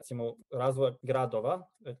teme, recimo razvoja gradova,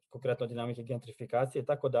 konkretno dinamike gentrifikacije i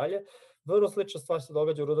tako dalje, vrlo slična stvar se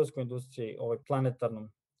događa u rudarskoj industriji,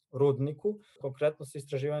 planetarnom rudniku. Konkretno se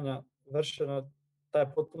istraživanja vrše na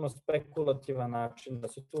taj potpuno spekulativan način, da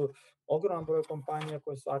su tu ogroman broj kompanija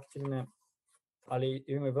koje su aktivne, ali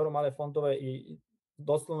imaju vrlo male fondove i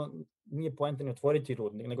doslovno nije poenta ni otvoriti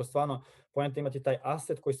rudnik, nego stvarno poenta imati taj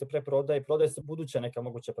aset koji se preprodaje i prodaje se buduća neka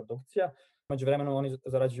moguća produkcija, među vremenom oni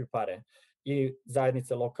zarađuju pare i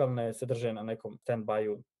zajednice lokalne se drže na nekom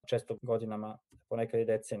stand-by-u često godinama, ponekad i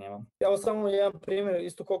decenijama. Evo samo jedan primjer,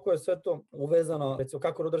 isto koliko je sve to uvezano, recimo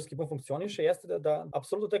kako rudarski bum funkcioniše, jeste da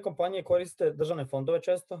apsolutno te kompanije koriste državne fondove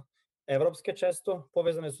često, evropske često,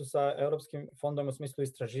 povezane su sa evropskim fondovima u smislu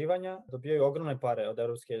istraživanja, dobijaju ogromne pare od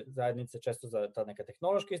evropske zajednice, često za ta neka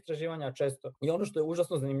tehnološka istraživanja, često. I ono što je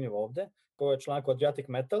užasno zanimljivo ovde, ko je članak Adriatic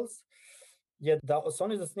Metals, je da se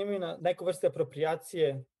oni zasnimaju na neku vrste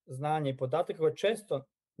apropriacije znanja i podataka koje često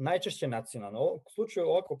najčešće nacionalno. U slučaju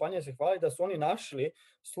ova kompanija se hvali da su oni našli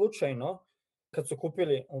slučajno, kad su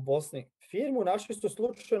kupili u Bosni firmu, našli su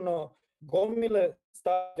slučajno gomile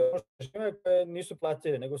stare koje nisu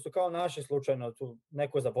platile, nego su kao naši slučajno tu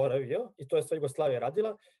neko zaboravio i to je sve Jugoslavija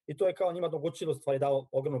radila i to je kao njima omogućilo, stvari dao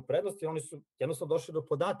ogromnu prednost i oni su jednostavno došli do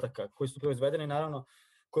podataka koji su proizvedeni, naravno,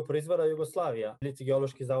 koje proizvara Jugoslavija, ili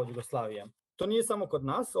Geološki zavod Jugoslavije. To nije samo kod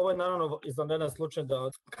nas, ovo je naravno izvanredan slučaj da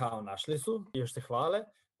kao našli su i još se hvale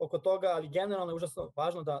oko toga, ali generalno je užasno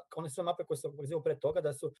važno da one sve mape koje se organiziraju pre toga,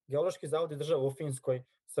 da su geološki zavodi država u Finskoj,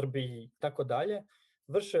 Srbiji i tako dalje,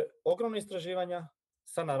 vrše ogromne istraživanja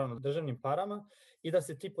sa naravno državnim parama i da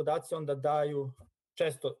se ti podaci onda daju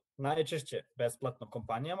često, najčešće besplatno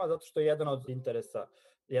kompanijama, zato što je jedan od interesa,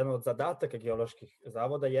 jedan od zadataka geoloških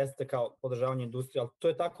zavoda jeste kao podržavanje industrije, ali to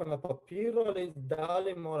je tako na papiru, ali da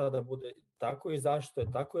li mora da bude tako i zašto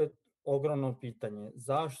je tako je ogromno pitanje.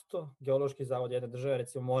 Zašto geološki zavod jedne države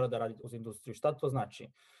recimo mora da radi uz industriju? Šta to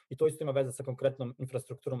znači? I to isto ima veze sa konkretnom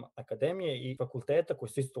infrastrukturom akademije i fakulteta koji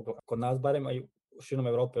su isto kod nas barem, a i širom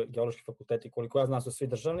Evrope geološki fakulteti, koliko ja znam su svi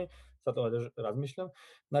državni, sad razmišljam.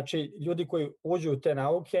 Znači, ljudi koji uđu u te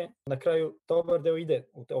nauke, na kraju dobar deo ide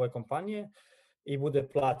u ove kompanije i bude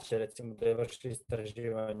plaće, recimo, da je vrši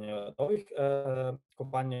istraživanje od ovih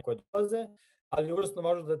kompanija koje dolaze, ali je užasno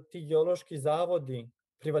važno da ti geološki zavodi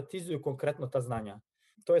privatizuju konkretno ta znanja.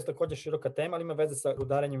 To je takođe široka tema, ali ima veze sa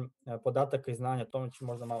rudarenjem podataka i znanja, tome ću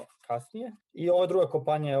možda malo kasnije. I ova druga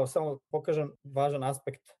kompanija, evo samo pokažem važan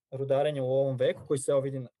aspekt rudarenja u ovom veku, koji se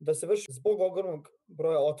vidi da se vrši zbog ogromnog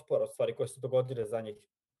broja otpora, stvari koje su dogodile za njih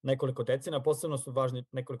nekoliko decenija, posebno su važni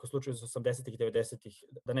nekoliko slučajeva iz 80-ih i 90-ih,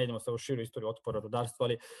 da ne idemo sa u širu istoriju otpora rudarstva,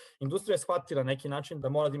 ali industrija je shvatila neki način da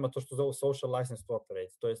mora da ima to što zovu social license to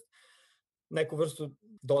operate, to jest neku vrstu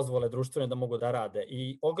dozvole društvene da mogu da rade.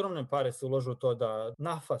 I ogromne pare se uložu u to da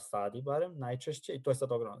na fasadi barem, najčešće, i to je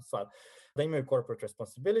sad ogromna stvar, da imaju corporate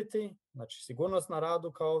responsibility, znači sigurnost na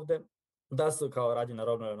radu kao ovde, da se kao radi na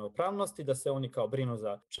rodnoj ravnopravnosti, da se oni kao brinu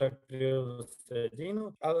za čak prirodnu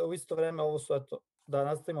sredinu, ali u isto vreme ovo su, eto, da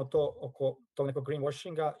nastavimo to oko tog nekog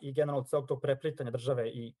greenwashinga i generalno celog tog preplitanja države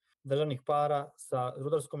i državnih para sa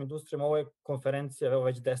rudarskom industrijom. Ovo je konferencija, evo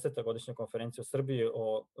već 10. godišnja konferencija u Srbiji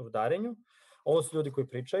o rudarenju. Ovo su ljudi koji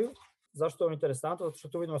pričaju. Zašto je ovo interesantno? Zato što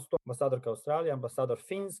tu vidimo su ambasadorka Australije, ambasador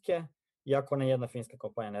Finske, iako ne jedna finska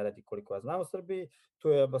kompanija ne radi koliko ja znam u Srbiji. Tu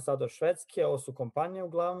je ambasador Švedske, ovo su kompanije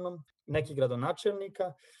uglavnom, neki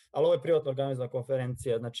gradonačelnika, ali ovo je privatno organizovana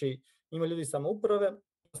konferencija. Znači, ima ljudi samouprave,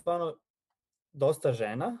 stvarno dosta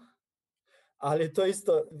žena, ali to je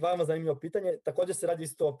isto vama zanimljivo pitanje. Takođe se radi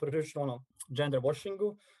isto o prilično gender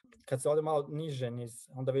washingu. Kad se ode malo niže,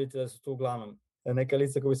 onda vidite da su tu uglavnom neka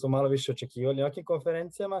lica koji smo malo više očekivali na nekim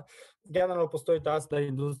konferencijama. Generalno postoji ta da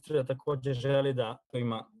industrija takođe želi da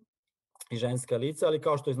ima i ženska lica, ali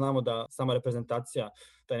kao što i znamo da sama reprezentacija,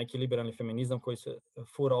 taj neki liberalni feminizam koji se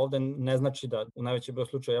fura ovde, ne znači da u najvećem broju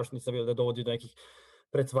slučaja, ja još nisam vidio da dovodi do nekih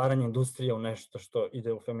pretvaranja industrije u nešto što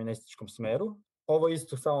ide u feminističkom smeru. Ovo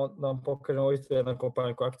isto, samo da vam pokažem, ovo isto je jedna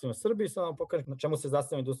kompanija koja je aktivna u Srbiji, samo da vam pokažem na čemu se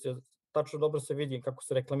zasniva industrija. Tačno dobro se vidi kako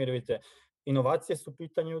se reklamira, vidite, inovacije su u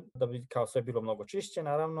pitanju, da bi kao sve bilo mnogo čišće,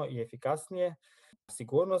 naravno, i efikasnije,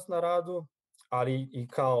 sigurnost na radu, ali i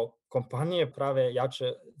kao kompanije prave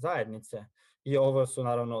jače zajednice. I ovo su,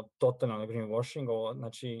 naravno, totalno greenwashing, ovo,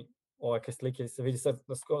 znači, ovakve slike se vidi sad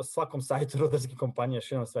na svakom sajtu rudarskih kompanija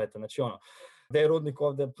širom sveta, znači gde je rudnik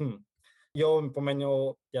ovde, I ovo mi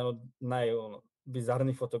pomenuo jedan od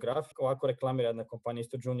najbizarnijih fotografija, ovako reklamira jedna kompanija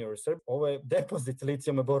isto Junior Research, ovo je depozit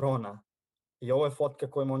licijuma borona i ovo je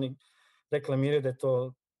fotka kojom oni reklamiraju da je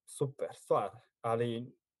to super stvar,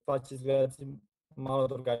 ali pa će izgledati malo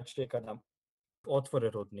drugačije kada otvore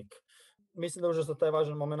rudnik. Mislim da je užasno taj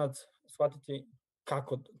važan moment shvatiti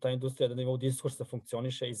kako ta industrija na nivou diskursa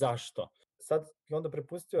funkcioniše i zašto. Sad bih onda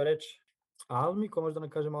prepustio reč Almi, ko možda nam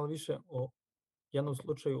kaže malo više o jednom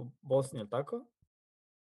slučaju u Bosni, je li tako?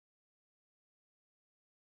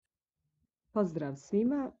 Pozdrav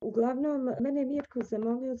svima. Uglavnom, mene je Mirko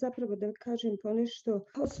zamolio zapravo da kažem ponešto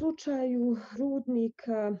o slučaju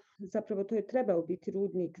rudnika, zapravo to je trebao biti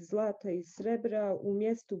rudnik zlata i srebra u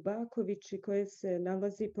mjestu Bakovići koje se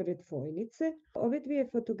nalazi pored Fojnice. Ove dvije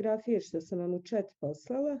fotografije što sam vam u chat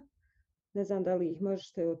poslala, ne znam da li ih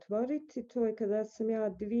možete otvoriti, to je kada sam ja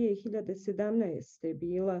 2017.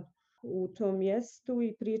 bila u tom mjestu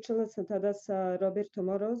i pričala sam tada sa Robertom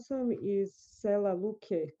Orozom iz sela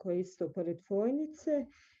Luke koje je isto pored Fojnice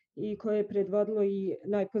i koje je predvodilo i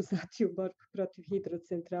najpoznatiju borbu protiv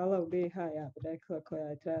hidrocentrala u BiH, ja bih rekla, koja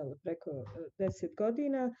je trajala preko 10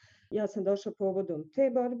 godina. Ja sam došla povodom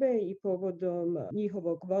te borbe i povodom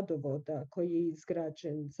njihovog vodovoda koji je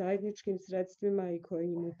izgrađen zajedničkim sredstvima i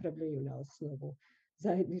koji im upravljaju na osnovu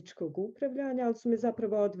zajedničkog upravljanja, ali su me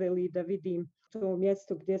zapravo odveli da vidim to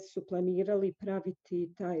mjesto gdje su planirali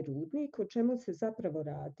praviti taj rudnik, o čemu se zapravo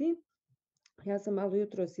radi. Ja sam malo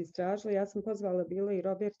jutros istražila, ja sam pozvala bila i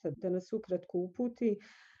Roberta da nas ukratko uputi,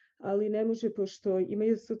 ali ne može pošto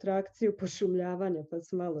imaju sutra akciju pošumljavanja pa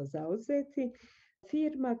su malo zauzeti.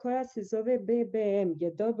 Firma koja se zove BBM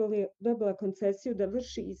je dobila koncesiju da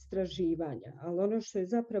vrši istraživanja, ali ono što je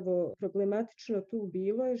zapravo problematično tu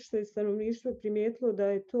bilo je što je stanovništvo primijetilo da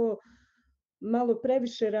je to malo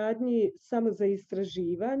previše radnji samo za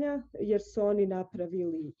istraživanja, jer su oni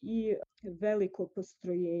napravili i veliko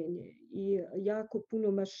postrojenje i jako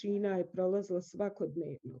puno mašina je prolazilo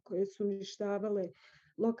svakodnevno koje su uništavale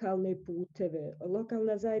lokalne puteve.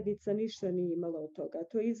 Lokalna zajednica ništa nije imala od toga.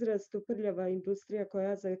 To je izrazito prljava industrija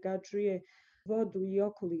koja zagađuje vodu i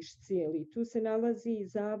okoliš cijeli. Tu se nalazi i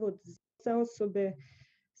zavod za osobe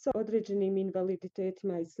sa određenim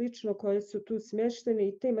invaliditetima i slično, koje su tu smještene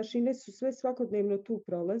i te mašine su sve svakodnevno tu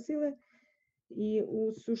prolazile i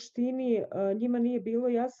u suštini njima nije bilo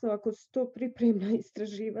jasno ako su to pripremna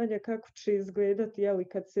istraživanja kako će izgledati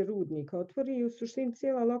kad se rudnik otvori i u suštini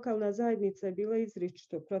cijela lokalna zajednica je bila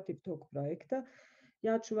izričito protiv tog projekta.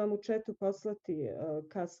 Ja ću vam u chatu poslati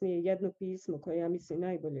kasnije jedno pismo koje ja mislim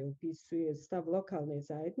najbolje opisuje stav lokalne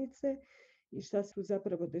zajednice i šta se tu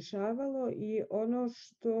zapravo dešavalo i ono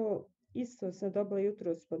što isto sam dobila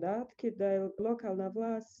jutros podatke da je lokalna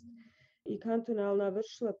vlast i kantonalna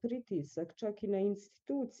vršila pritisak čak i na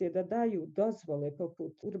institucije da daju dozvole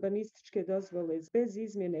poput urbanističke dozvole bez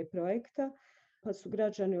izmjene projekta, pa su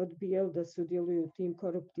građani odbijali da sudjeluju u tim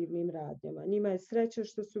koruptivnim radnjama. Njima je sreća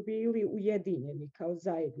što su bili ujedinjeni kao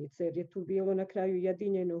zajednice, jer je tu bilo na kraju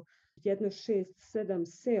ujedinjeno jedno 6-7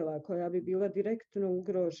 sela koja bi bila direktno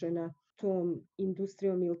ugrožena tom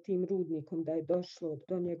industrijom ili tim rudnikom da je došlo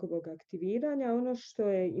do njegovog aktiviranja. Ono što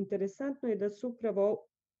je interesantno je da su upravo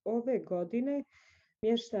ove godine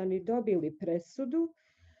mještani dobili presudu,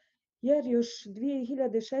 jer još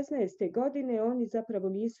 2016. godine oni zapravo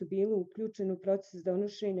nisu bili uključeni u proces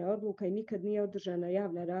donošenja odluka i nikad nije održana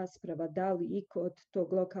javna rasprava da li iko od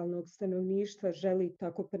tog lokalnog stanovništva želi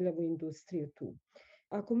tako prljavu industriju tu.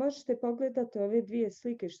 Ako možete pogledati ove dvije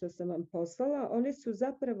slike što sam vam poslala, one su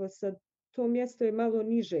zapravo to mjesto je malo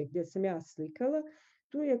niže gdje sam ja slikala.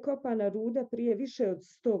 Tu je kopana ruda prije više od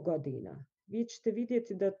 100 godina. Vi ćete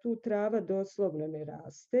vidjeti da tu trava doslovno ne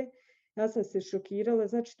raste. Ja sam se šokirala,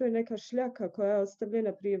 znači to je neka šljaka koja je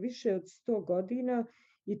ostavljena prije više od 100 godina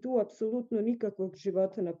i tu apsolutno nikakvog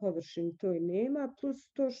života na površini toj nema.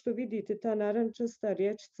 Plus to što vidite, ta narančasta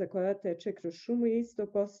rječica koja teče kroz šumu je isto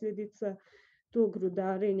posljedica tog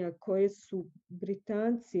rudarenja koje su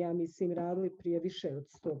Britanci, ja mislim, radili prije više od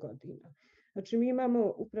 100 godina. Znači mi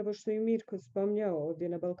imamo, upravo što je Mirko spominjao, ovdje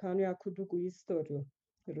na Balkanu jako dugu istoriju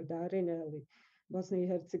rudarenja, ali Bosna i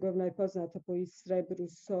Hercegovina je poznata po i srebru,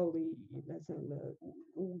 soli i ne znam,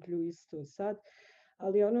 uglju isto sad.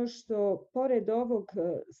 Ali ono što, pored ovog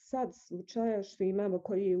sad slučaja što imamo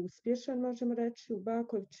koji je uspješan, možemo reći, u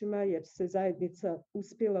Bakovićima, jer se zajednica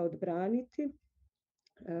uspjela odbraniti,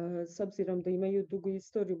 s obzirom da imaju dugu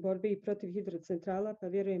istoriju borbe i protiv hidrocentrala, pa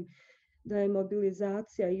vjerujem da je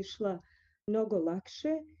mobilizacija išla mnogo lakše.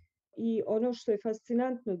 I ono što je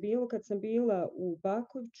fascinantno bilo kad sam bila u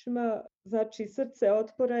Bakovićima, znači srce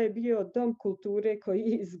otpora je bio dom kulture koji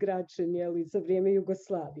je izgrađen za vrijeme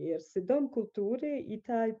Jugoslavije, jer se dom kulture i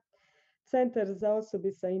taj centar za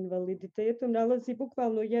osobe sa invaliditetom nalazi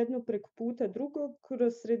bukvalno jednu preko puta drugog,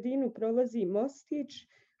 kroz sredinu prolazi mostić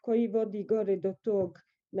koji vodi gore do tog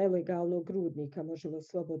nelegalnog rudnika, možemo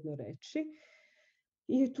slobodno reći.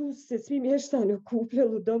 I tu se svi mještani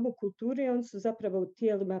okupljali u domu kulture i oni su zapravo u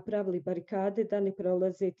tijelima pravili barikade da ne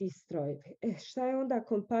prolaze ti strojevi. Šta je onda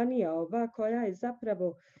kompanija ova koja je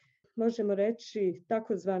zapravo, možemo reći,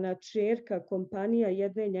 takozvana ćerka kompanija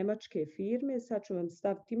jedne njemačke firme, sad ću vam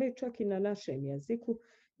staviti, imaju čak i na našem jeziku,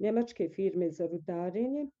 njemačke firme za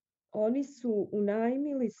rudarenje. Oni su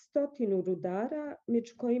unajmili 100 rudara,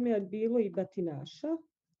 među kojima je bilo i batinaša,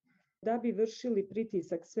 da bi vršili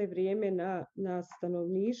pritisak sve vrijeme na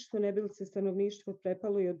stanovništvo, ne bi li se stanovništvo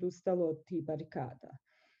prepalo i odustalo od tih barikada.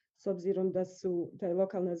 S obzirom da je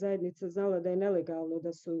lokalna zajednica znala da je nelegalno,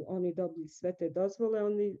 da su oni dobili sve te dozvole,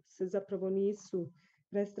 oni se zapravo nisu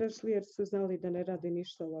prestrašili jer su znali da ne rade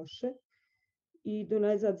ništa loše. I do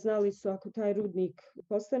najzad znali su ako taj rudnik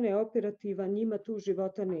postane operativan, njima tu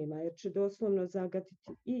života nema, jer će doslovno zagaditi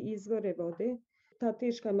i izvore vode. Ta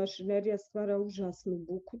teška mašinerija stvara užasnu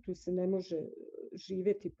buku, tu se ne može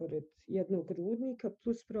živjeti pored jednog rudnika,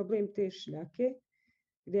 plus problem te šljake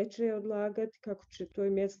gdje će odlagati, kako će to je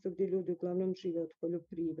mjesto gdje ljudi uglavnom žive od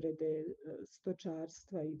poljoprivrede,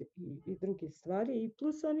 stočarstva i drugih stvari. I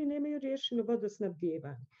plus oni nemaju riješeno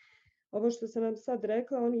vodosnabdijevanje. Ovo što sam vam sad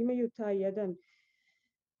rekla, oni imaju taj jedan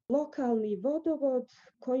lokalni vodovod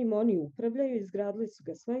kojim oni upravljaju, izgradili su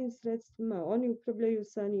ga svojim sredstvima, oni upravljaju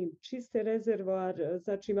sa njim, čiste rezervoar,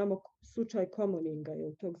 znači imamo slučaj komuninga,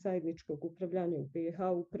 tog zajedničkog upravljanja u BiH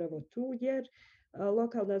upravo tu, jer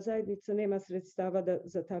lokalna zajednica nema sredstava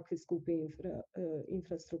za takve skupe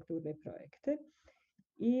infrastrukturne projekte.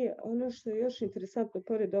 I ono što je još interesantno,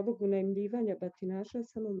 pored ovog unajmljivanja batinaša,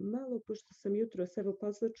 samo malo, pošto sam jutros, evo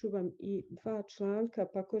poslaću vam i 2 članka,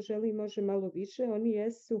 pa ko želi može malo više, oni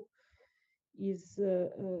jesu iz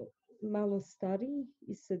malo stariji,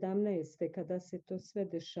 iz 17. kada se to sve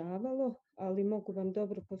dešavalo, ali mogu vam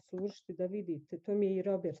dobro poslužiti da vidite, to mi je i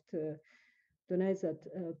Robert donezad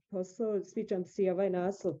poslao, sviđam si ovaj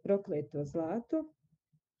naslov Prokleto zlato.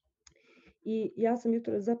 I ja sam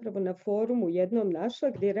jutro zapravo na forumu jednom našla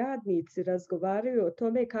gdje radnici razgovaraju o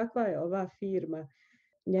tome kakva je ova firma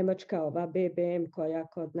njemačka, ova BBM koja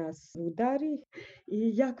kod nas udari.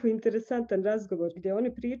 I jako interesantan razgovor gdje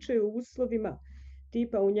oni pričaju o uslovima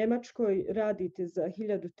tipa u Njemačkoj radite za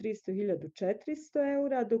 1300-1400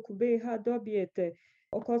 eura, dok u BiH dobijete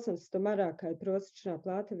oko 800 maraka je prosječna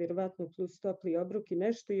plata, vjerovatno plus topli obrok i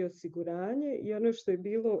nešto i osiguranje. I ono što je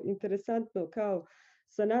bilo interesantno kao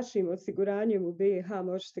sa našim osiguranjem u BiH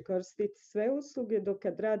možete koristiti sve usluge, dok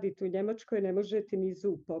kad radite u Njemačkoj ne možete ni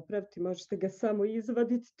zub popraviti, možete ga samo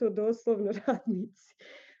izvaditi, to doslovno radnici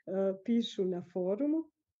pišu na forumu.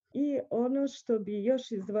 I ono što bi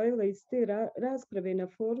još izdvojila iz te rasprave na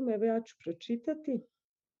forumu, evo ja ću pročitati.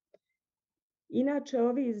 Inače,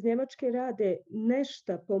 ovi iz Njemačke rade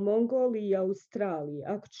nešto po Mongoliji i Australiji.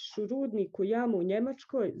 Ako ćeš u rudniku jamu u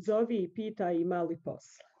Njemačkoj, zovi i pitaj ima li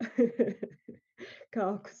posla.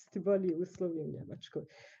 Kao ako su ti bolji uslovi u Njemačkoj.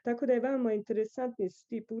 Tako da je vama interesantni su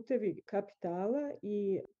ti putevi kapitala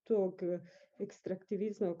i tog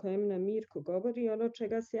ekstraktivizma o kojem nam Mirko govori. Ono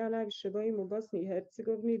čega se ja najviše bojim u Bosni i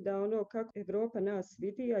Hercegovini, da ono kako Evropa nas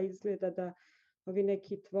vidi, a izgleda da ovi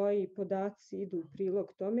neki tvoji podaci idu u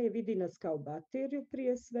prilog tome, vidi nas kao bateriju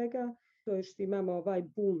prije svega, to je što imamo ovaj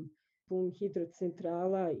boom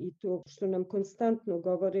hidrocentrala i to što nam konstantno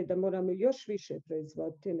govore da moramo još više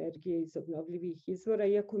proizvoditi energije iz obnovljivih izvora,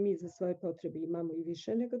 iako mi za svoje potrebe imamo i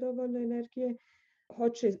više nego dovoljno energije.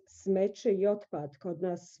 Hoće smeće i otpad kod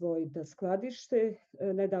nas svoj da skladište.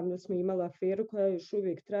 Nedavno smo imali aferu koja još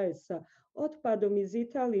uvijek traje sa otpadom iz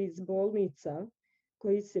Italije, iz bolnica,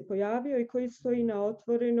 koji se pojavio i koji stoji na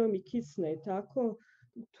otvorenom i kisne tako.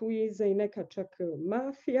 Tu je iza i neka čak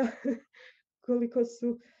mafija, koliko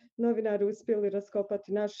su novinari uspjeli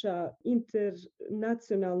raskopati, naša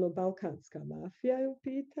internacionalno-balkanska mafija je u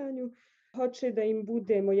pitanju. Hoće da im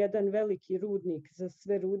budemo jedan veliki rudnik za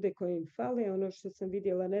sve rude koje im fale. Ono što sam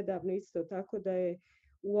vidjela nedavno isto tako da je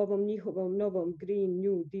u ovom njihovom novom Green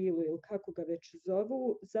New Dealu ili kako ga već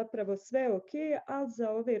zovu, zapravo sve ok, ali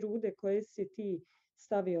za ove rude koje si ti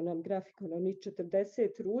stavio nam grafikon, oni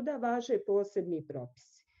 40 ruda, važe posebni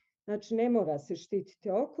propisi. Znači ne mora se štititi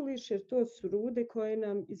okoliš jer to su rude koje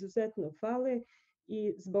nam izuzetno fale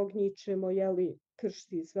i zbog njih ćemo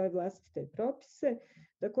kršiti svoje vlastite propise.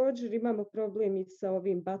 Također imamo problem i sa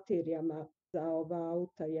ovim baterijama za ova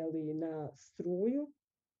auta na struju.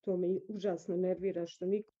 To me užasno nervira što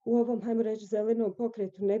niko u ovom, hajmo reći, zelenom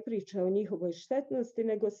pokretu ne priča o njihovoj štetnosti,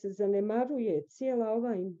 nego se zanemaruje cijela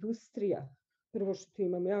ova industrija. Prvo što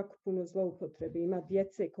imamo jako puno zloupotrebe, ima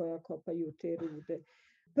djece koja kopaju te rude.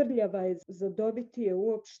 Prljava je za dobiti je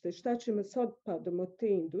uopšte šta ćemo s otpadom od te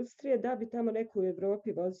industrije, da bi tamo neko u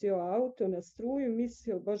Evropi vozio auto na struju,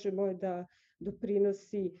 mislio, Bože moj, da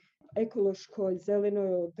doprinosi ekološkoj,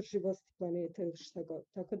 zelenoj održivosti planete ili šta god.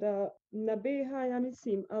 Tako da na BiH, ja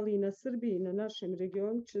mislim, ali i na Srbiji, na našem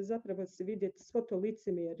regionu će zapravo se vidjeti svo to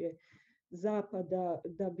licemjerje Zapada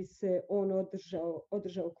da bi se on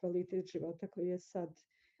održao kvalitet života koji je sad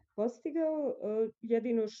postigao.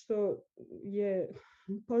 Jedino što je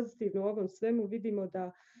pozitivno u ovom svemu, vidimo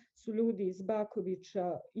da su ljudi iz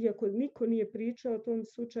Bakovića, iako niko nije pričao o tom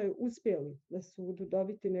slučaju, uspjeli na sudu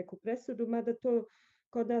dobiti neku presudu, mada to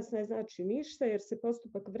kod nas ne znači ništa jer se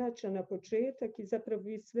postupak vraća na početak i zapravo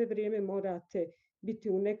vi sve vrijeme morate biti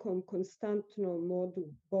u nekom konstantnom modu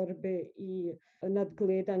borbe i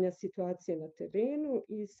nadgledanja situacije na terenu.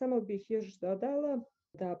 I samo bih još dodala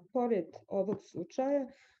da pored ovog slučaja,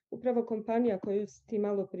 upravo kompanija koju si ti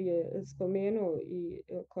malo prije spomenuo i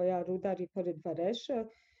koja rudari pored Vareša,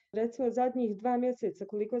 recimo zadnjih 2 mjeseca,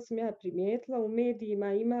 koliko sam ja primijetila, u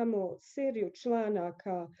medijima imamo seriju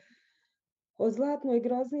članaka o zlatnoj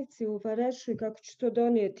groznici u Varešu i kako će to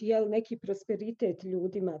donijeti neki prosperitet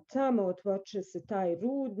ljudima. Tamo otvoče se taj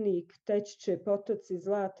rudnik, teći će potoci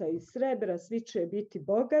zlata i srebra, svi će biti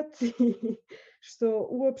bogati, što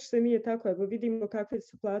uopšte nije tako. Evo vidimo kakve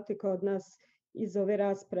su plate kod nas iz ove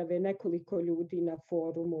rasprave nekoliko ljudi na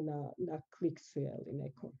forumu, na Kliksu ili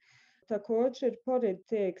nekom. Također, pored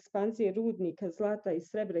te ekspanzije rudnika zlata i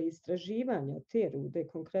srebra i istraživanja te rude,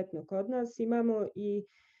 konkretno kod nas, imamo i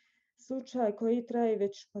slučaj koji traje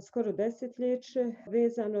već skoro desetljeće,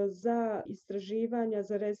 vezano za istraživanja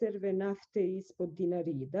za rezerve nafte ispod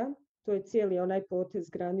Dinarida. To je cijeli onaj potez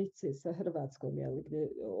granice sa Hrvatskom,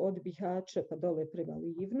 od Bihaća pa dole prema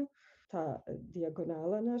Livnu, ta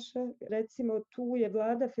dijagonala naša. Recimo, tu je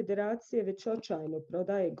vlada federacije već očajno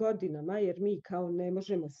prodaje godinama, jer mi kao ne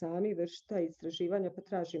možemo sami vršiti ta istraživanja, pa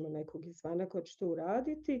tražimo nekog izvana ko će to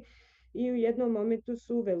uraditi. I u jednom momentu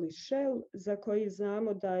su uveli Shell, za koji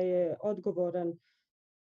znamo da je odgovoran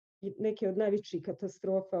neke od najvećih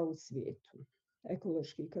katastrofa u svijetu,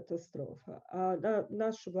 ekoloških katastrofa. A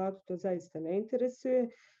našu vladu to zaista ne interesuje.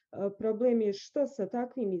 Problem je što sa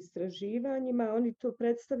takvim istraživanjima, oni to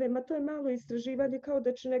predstave, to je malo istraživanje, kao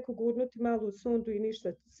da će neko gurnuti malu sondu i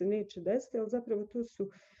ništa se neće desiti, ali zapravo to su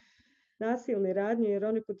nasilne radnje, jer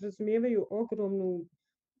one podrazumijevaju ogromnu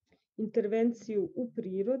intervenciju u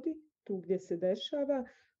prirodi, tu gdje se dešava,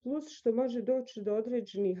 plus što može doći do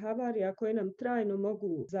određenih havarija koje nam trajno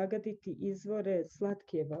mogu zagaditi izvore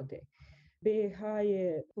slatke vode. BiH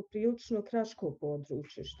je poprilično kraško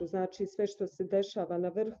područje, što znači sve što se dešava na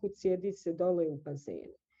vrhu cijedi se dole u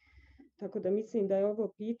bazenu. Tako da mislim da je ovo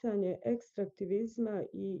pitanje ekstraktivizma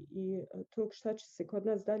i tog šta će se kod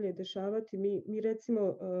nas dalje dešavati. Mi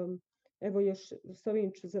recimo, evo još s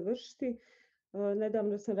ovim ću završiti,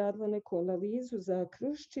 nedavno sam radila neku analizu za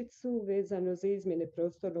Kruščicu vezano za izmjene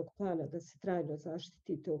prostornog plana da se trajno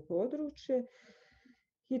zaštiti to područje.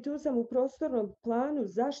 I tu sam u prostornom planu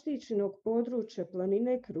zaštićenog područja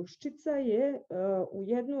planine Kruščica je u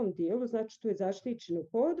jednom dijelu, znači to je zaštićeno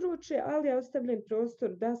područje, ali je ostavljen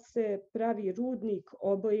prostor da se pravi rudnik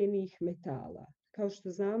obojenih metala. Kao što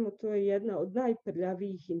znamo, to je jedna od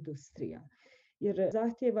najprljavijih industrija, jer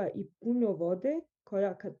zahtjeva i puno vode,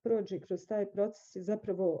 koja kad prođe kroz taj proces je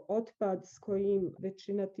zapravo otpad s kojim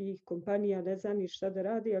većina tih kompanija ne zna ni šta da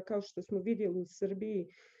radi, a kao što smo vidjeli u Srbiji,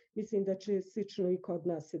 mislim da će slično i kod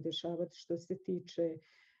nas se dešavati što se tiče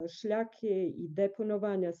šljake i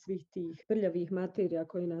deponovanja svih tih prljavih materija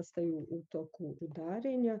koje nastaju u toku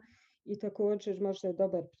rudarenja. I također možda je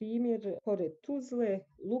dobar primjer, pored Tuzle,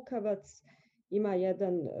 Lukavac ima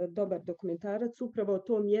jedan dobar dokumentarac upravo o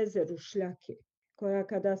tom jezeru šljake, koja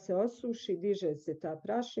kada se osuši, diže se ta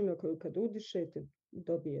prašina koju kad udišete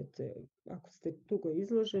dobijete, ako ste dugo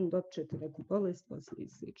izloženi, dobit ćete neku bolest poslije i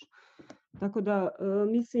slično. Tako da,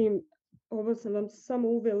 mislim, ovo sam vam samo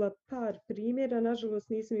uvela par primjera, nažalost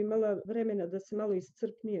nisam imala vremena da se malo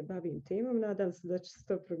iscrpnije bavim temom, nadam se da će se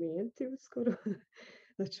to promijeniti uskoro,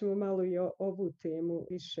 da ćemo malo i ovu temu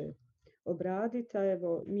više obraditi, a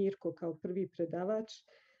evo Mirko kao prvi predavač,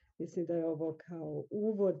 mislim da je ovo kao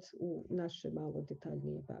uvod u naše malo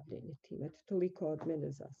detaljnije bavljenje time. Toliko od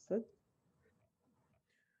mene za sad.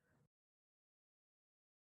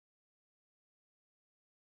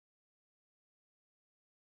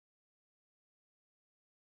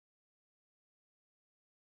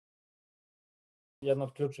 Jedna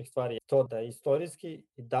od ključnih stvari je to da je istorijski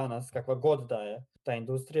i danas, kakva god da je, ta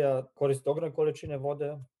industrija koristi ogromne količine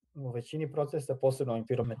vode u većini procesa, posebno ovim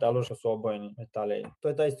pirometalu što su obojeni metali. To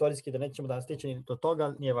je taj istorijski da nećemo danas stići do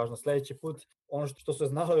toga, nije važno sledeći put. Ono što se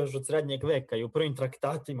znalo još od srednjeg veka i u prvim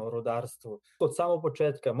traktatima o rudarstvu, od samog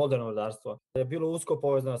početka modernog rudarstva, je bilo usko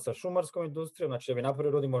povezano sa šumarskom industrijom, znači da bi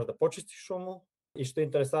napravio rudnik može da počisti šumu. I što je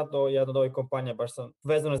interesantno, jedna od ovih kompanija, baš sam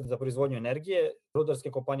vezana za proizvodnju energije,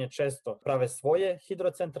 rudarske kompanije često prave svoje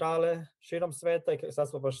hidrocentrale širom sveta i sad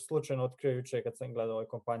smo baš slučajno otkrio juče kad sam gledao ove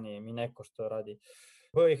kompanije Mineko što radi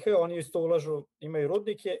BiH, oni isto ulažu, imaju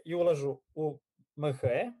rudnike i ulažu u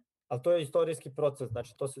MHE, ali to je istorijski proces,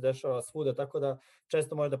 znači to se dešava svuda, tako da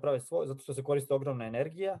često može da prave svoje, zato što se koristi ogromna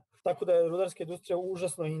energija, tako da je rudarska industrija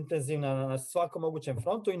užasno intenzivna na svakom mogućem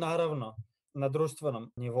frontu i naravno na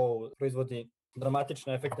društvenom nivou proizvodi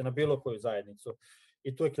dramatične efekte na bilo koju zajednicu.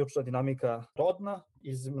 I tu je ključna dinamika rodna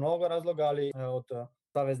iz mnogo razloga, ali od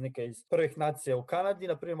saveznika iz prvih nacija u Kanadi,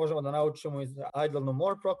 na primjer možemo da naučimo iz Idle No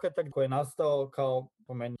More pokreta koji je nastao kao,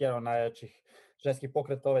 po meni, jedan od najjačih ženskih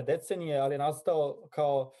pokreta ove decenije, ali je nastao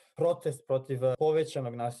kao protest protiv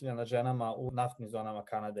povećanog nasilja nad ženama u naftnim zonama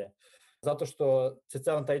Kanade. zato što se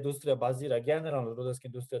cijela ta industrija bazira, generalno rudarska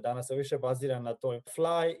industrija danas se više bazira na toj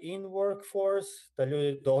fly-in workforce, da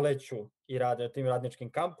ljudi doleću i rade na tim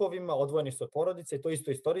radničkim kampovima, odvojeni su od porodice i to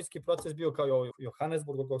isto istorijski proces bio kao i u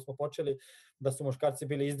Johannesburgu kako smo počeli, da su muškarci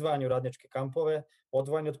bili izdvajani u radničke kampove,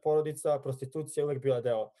 odvojeni od porodica, prostitucija je uvek bila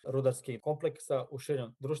deo rudarskih kompleksa u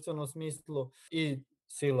širem društvenom smislu i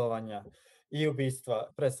silovanja i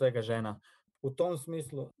ubistva, pre svega žena. U tom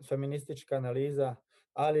smislu feministička analiza,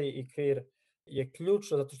 ali i queer je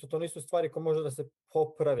ključno, zato što to nisu stvari koje može da se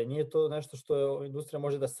poprave. Nije to nešto što industrija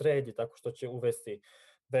može da sredi tako što će uvesti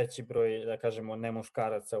veći broj, da kažemo, ne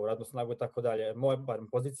muškaraca u radnu snagu i tako dalje. Moja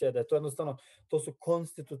pozicija je da je to jednostavno, to su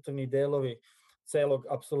konstitutivni delovi celog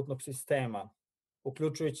apsolutnog sistema,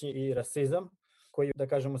 uključujući i rasizam, koji, da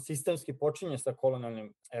kažemo, sistemski počinje sa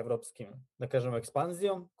kolonijalnim evropskim, da kažemo,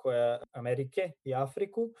 ekspanzijom koja Amerike i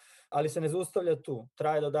Afriku, ali se ne zaustavlja tu,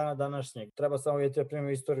 traje do dana današnjeg. Treba samo vidjeti, da primimo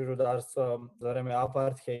istoriju rudarstva za vreme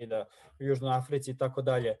apartheida u Južnoj Africi i tako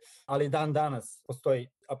dalje. Ali dan danas postoji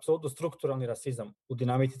apsolutno strukturalni rasizam u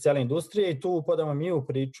dinamici cele industrije i tu upadamo mi u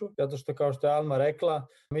priču, zato što, kao što je Alma rekla,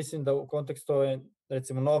 mislim da u kontekstu ove,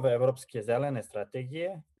 recimo, nove evropske zelene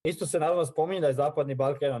strategije, isto se naravno spominje da je Zapadni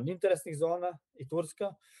Balkan jedna od interesnih zona i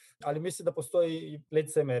Turska, ali mislim da postoji i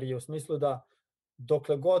licemerje u smislu da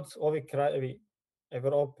dokle god ovi krajevi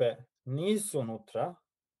Evrope nisu unutra,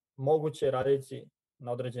 moguće je raditi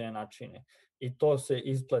na određene načine i to se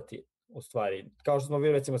isplati u stvari. Kao što smo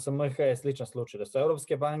videli, recimo sa MHE je sličan slučaj, da su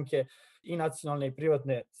evropske banke i nacionalne i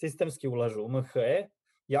privatne sistemski ulažu u MHE,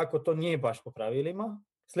 iako to nije baš po pravilima.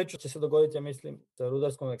 Slično će se dogoditi, ja mislim, sa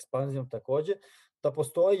rudarskom ekspanzijom takođe, da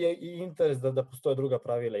postoji i interes da postoje druga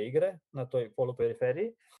pravila igre na toj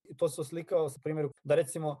polu-periferiji. I to se oslikao sa primjeru da,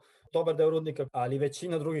 recimo, dobar deo rudnika, ali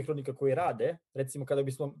većina drugih rudnika koji rade, recimo kada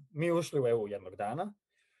bismo mi ušli u EU jednog dana,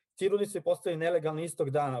 ti rudnici su postali nelegalni istog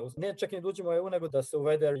dana. Ne čak i da uđemo u EU, nego da se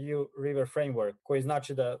uvede EU River Framework, koji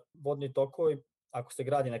znači da vodni tokovi, ako se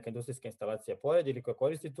gradi neka industrijska instalacija pored ili koja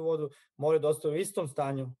koristi tu vodu, moraju da ostaju u istom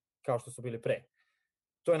stanju kao što su bili pre.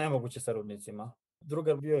 To je nemoguće sa rudnicima.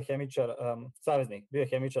 Drugar biohemičar, saveznik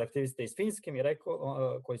biohemičar, aktivista iz Finske mi je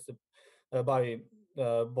rekao, koji se bavi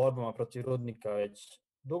borbama protiv rudnika već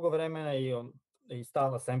dugo vremena i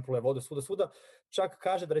stalno sempluje vodu svuda, čak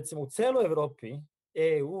kaže da, recimo, u celoj Evropi,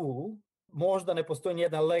 EU, možda ne postoji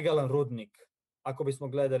nijedan legalan rudnik ako bismo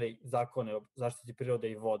gledali zakone o zaštiti prirode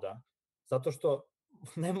i voda. Zato što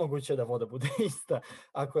nemoguće da voda bude ista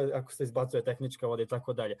ako se izbacuje tehnička voda i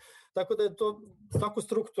tako dalje. Tako da je to tako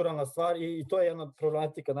strukturalna stvar i to je jedna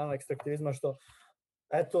problematika dana ekstraktivizma što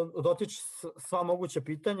dotiče sva moguće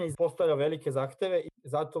pitanja i postavlja velike zahteve i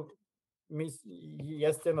zato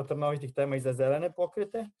jeste jedna trnovitih tema i za zelene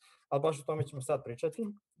pokrete, ali baš o tome ćemo sad pričati,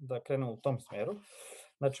 da krenemo u tom smeru.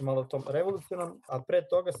 Znači, malo o tom revolucionarnom, a pre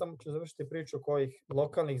toga samo ću završiti priču oko ovih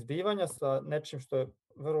lokalnih zbivanja sa nečim što je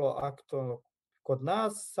vrlo aktualno kod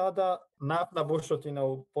nas sada, naftna bušotina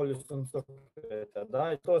u polju suncokreta.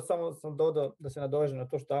 Da, i to samo sam dodao da se nadovežem na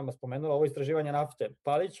to što Alma spomenula, ovo istraživanje nafte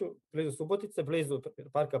Paliću, blizu Subotice, blizu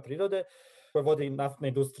parka prirode, koje vodi naftna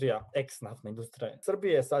industrija, ex-naftna industrija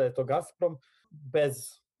Srbije, sada je to Gazprom, bez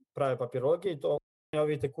prave papirologije i to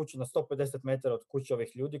vidite kuću na 150 metara od kuće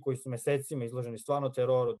ovih ljudi koji su mesecima izloženi stvarno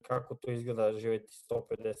teroru, kako to izgleda živjeti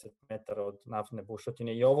 150 metara od naftne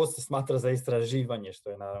bušotine i ovo se smatra za istraživanje, što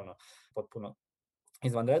je naravno potpuno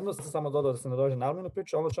izvanredno. Samo dodao da se nadovežem na Alminu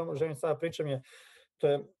priču, ovo čemu želim sada pričam je, to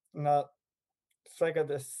je na svega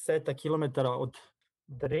 10 kilometara od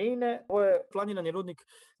Drine, ovo je planirani rudnik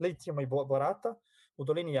litijuma i borata u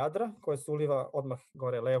dolini Jadra, koja se uliva odmah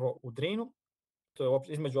gore levo u Drinu. To je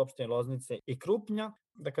između opštine Loznice i Krupnja.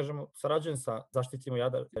 Da kažemo, sarađujem sa zaštitima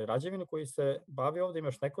Jadar i Rađevinu koji se bavi ovde, ima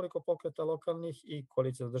još nekoliko pokreta lokalnih i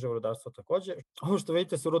koalicija za održivo rudarstvo takođe. Ovo što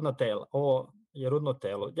vidite su rudna tela, ovo je rudno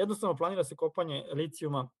telo. Jednostavno planira se kopanje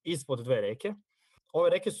licijuma ispod dve reke. Ove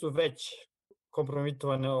reke su već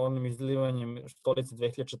kompromitovane onim izlivanjem Stolice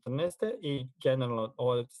 2014. i generalno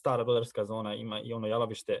ova stara rudarska zona ima i ono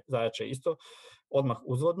jalovište Zajače isto, odmah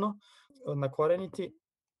uzvodno na Koreniti.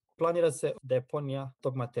 Planira se deponija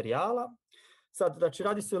tog materijala. Sad, znači,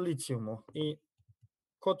 radi se o licijumu i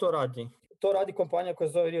ko to radi? To radi kompanija koja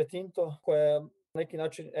se zove Rio Tinto, koja je na neki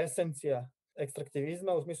način esencija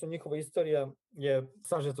ekstraktivizma, u smislu njihova istorija je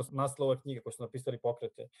sažeto naslova ove knjige koje su napisali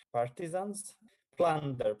pokrete Partisans,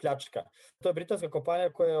 Plunder, pljačka. To je britanska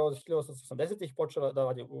kompanija koja je od 1880-ih počela da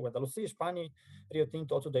radi u Andalusiji, Španiji, Rio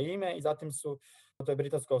Tinto otuda ime i zatim to je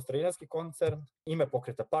britansko-australijanski koncern, ime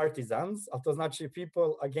pokreta Partisans, ali to znači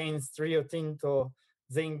People Against Rio Tinto,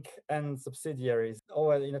 Zinc and Subsidiaries.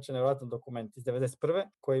 Ovo je inače nevjerojatan dokument iz 1991.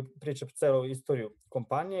 koji priča celu istoriju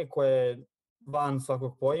kompanije koja je van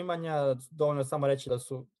svakog poimanja, dovoljno samo reći da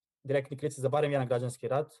su direktni krivci za barem jedan građanski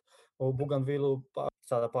rat u Buganvilu, pa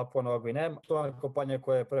sada Papua Nova Gvineja. To je kompanija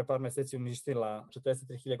koja je prve par meseci uništila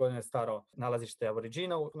 43.000 godina staro nalazište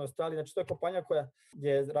aboriđina u Australiji. Znači, to je kompanija koja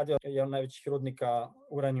je radio jedan od najvećih rudnika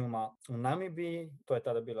uranijuma u Namibiji, to je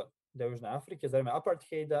tada bila deo Južne Afrike, za vreme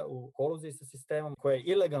apartheida u koluziji sa sistemom, koja je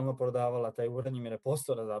ilegalno prodavala taj uranijum jer je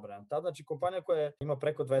postala zabranjen. Tada, znači, kompanija koja ima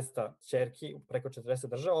preko 200 ćerki, preko 40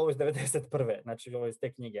 država, ovo iz 91. Znači, ovo iz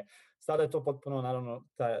te knjige. Sada je to potpuno, naravno,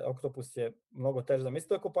 taj oktopus je mnogo teže da misli.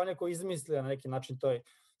 To je kompanija koja izmislila na neki način toj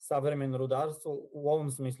savremeno rudarstvo u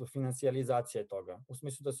ovom smislu financijalizacije toga. U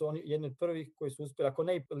smislu da su oni jedni od prvih koji su uspjeli, ako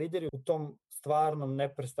ne i lideri u tom stvarnom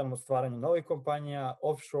neprestanom stvaranju novih kompanija,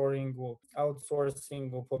 offshoringu,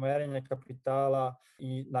 outsourcingu, pomeranja kapitala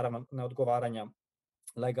i naravno neodgovaranja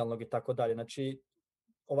legalnog i tako dalje. Znači,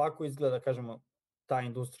 ovako izgleda, kažemo, ta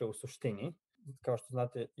industrija u suštini. Kao što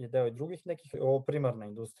znate, je deo i drugih nekih, ovo primarna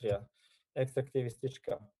industrija,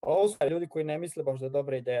 ekstraktivistička. Ovo su ljudi koji ne misle baš da je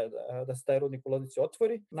dobra ideja da se taj rudnik u Loznici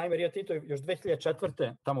otvori. Naime, Rio Tinto je još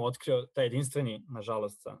 2004. tamo otkrio taj jedinstveni,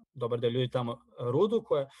 nažalost, dobar deo ljudi tamo rudu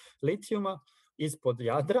koja je litijuma ispod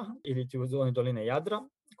Jadra ili u zoni doline Jadra,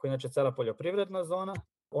 koja je inače cela poljoprivredna zona.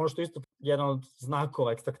 Ono što je isto jedan od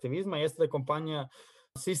znakova ekstraktivizma jeste da je kompanija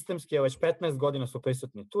sistemski, već 15 godina su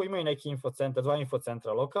prisutni tu, imaju neki infocentar, 2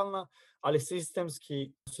 infocentra lokalna, ali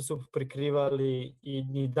sistemski su prikrivali i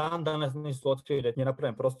ni dan danas nisu otkrili da je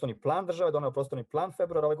napravljen prostorni plan države, doneo prostorni plan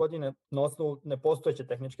februara ove godine na osnovu nepostojeće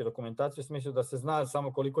tehničke dokumentacije, u smislu da se zna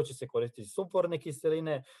samo koliko će se koristiti sumporne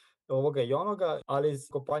kiseline, ovoga i onoga, ali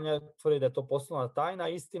kompanija tvrdi da je to poslovna tajna,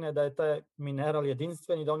 istina je da je taj mineral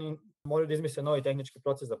jedinstven i da oni moraju da izmisle novi tehnički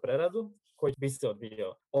proces za preradu, koji bi se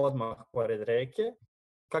odvijao odmah pored reke.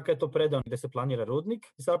 Kakav je to predao gde se planira rudnik.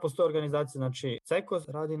 I sada postoje organizacija, znači CEKOS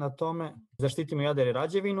radi na tome, zaštitimo Jadar i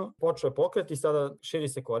Rađevinu, počeo je pokret i sada širi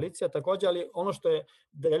se koalicija takođe, ali ono što je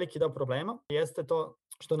veliki deo problema jeste to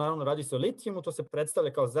što naravno radi se o litijumu, to se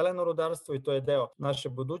predstavlja kao zeleno rudarstvo i to je deo naše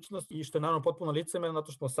budućnosti i što je naravno potpuno licemerno,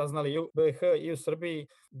 zato što smo saznali i u BiH i u Srbiji,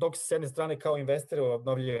 dok se s jedne strane kao investira u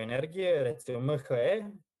obnovljive energije, recimo MHE,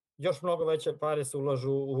 još mnogo veće pare se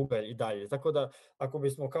ulažu u ugalj i dalje. Tako da, ako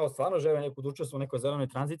bismo kao stvarno želeli neku učestvovati u nekoj zelenoj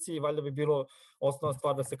tranziciji, valjda bi bilo osnovna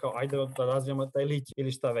stvar da se kao ajde da razvijamo taj litijum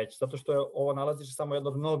ili šta već. Zato što je ovo nalazište samo jedno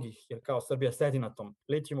od mnogih, jer kao Srbija sedi na tom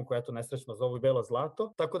litijumu koja to nesrećno zovu i belo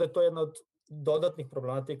zlato. Tako da je to jedna od dodatnih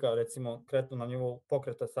problematika, recimo kretno na nivou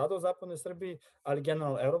pokreta sada u zapadnoj Srbiji, ali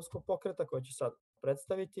generalno evropskog pokreta koji će sad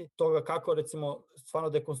predstaviti, toga kako recimo stvarno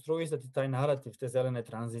dekonstruisati taj narativ te zelene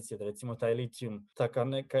tranzicije, da recimo taj litijum, takav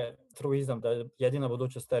neka truizam da je jedina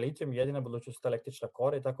budućnost taj litijum, jedina budućnost ta električna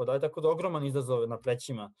kora i tako dalje, tako da ogroman izazov na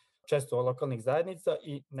plećima često lokalnih zajednica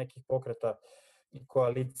i nekih pokreta i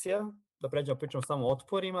koalicija. Da pređemo pričamo samo o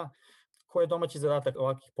otporima, koji je domaći zadatak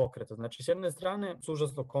ovakvih pokreta. Znači, s jedne strane su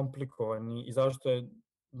užasno komplikovani i zašto je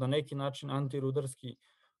na neki način antirudarski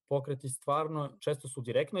pokreti stvarno često su u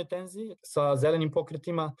direktnoj tenziji sa zelenim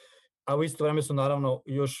pokretima, a u isto vreme su naravno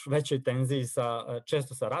još većoj tenziji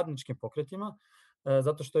često sa radničkim pokretima,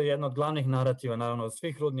 zato što je jedna od glavnih narativa naravno od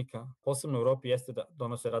svih rudnika, posebno u Evropi, jeste da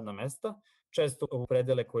donose radna mesta, često u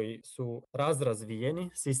predele koji su razvijeni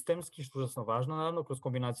sistemski, što je užasno važno naravno, kroz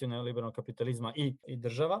kombinaciju neoliberalnog kapitalizma i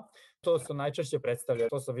država. To se najčešće predstavlja,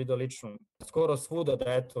 to sam vidio lično, skoro svuda da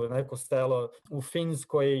eto neko selo u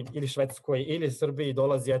Finskoj ili Švedskoj ili Srbiji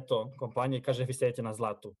dolazi eto kompanija i kaže vi sedite na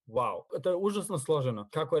zlatu. Wow! To je užasno složeno.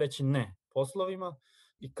 Kako reći ne poslovima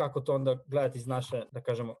i kako to onda gledati iz naše, da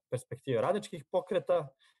kažemo, perspektive radničkih pokreta,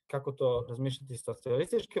 kako to razmišljati iz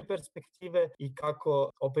socijalističke perspektive i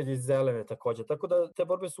kako opet iz zelene takođe. Tako da te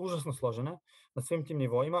borbe su užasno složene na svim tim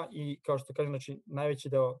nivoima i kao što kažem, znači najveći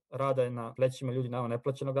deo rada je na plećima ljudi, naravno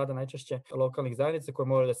neplaćenog rada, najčešće lokalnih zajednica koje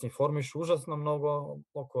moraju da se informišu užasno mnogo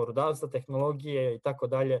oko rudarstva, tehnologije i tako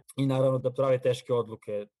dalje i naravno da prave teške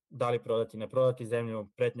odluke da li prodati, ne prodati zemlju,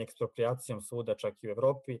 pretnje eksproprijacijom svuda, čak i u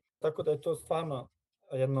Evropi. Tako da je to stvarno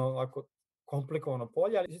jedno ovako komplikovano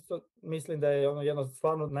polje, ali isto mislim da je ono jedno od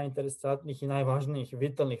stvarno najinteresantnijih i najvažnijih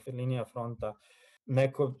vitalnih linija fronta.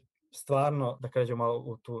 Neko stvarno, da kažem malo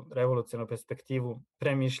u tu revolucionarnu perspektivu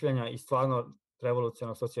premišljanja i stvarno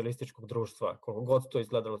revolucionarno socijalističkog društva, koliko god to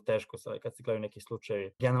izgledalo teško kad se gledaju neki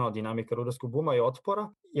slučajevi. Generalno dinamika rudarskog buma i otpora,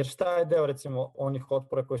 jer šta je deo recimo onih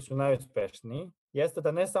otpora koji su najuspešniji, jeste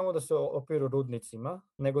da ne samo da se opiru rudnicima,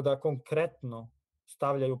 nego da konkretno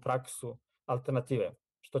stavljaju praksu alternative,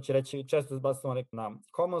 što će reći često zbacamo na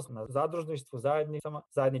commons, na zadružništvu, zajednicama,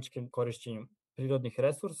 zajedničkim korišćenjem prirodnih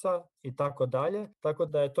resursa i tako dalje. Tako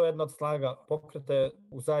da je to jedna od snaga pokreta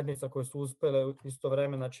u zajednica koje su uspele u isto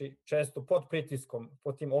vreme, znači često pod pritiskom,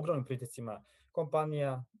 pod tim ogromnim pritiscima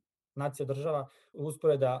kompanija, nacija država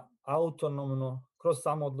uspore da autonomno, kroz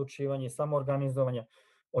samoodlučivanje i samoorganizovanje,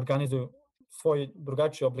 organizuju svoj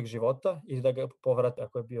drugačiji oblik života i da ga povrate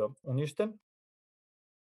ako je bio uništen.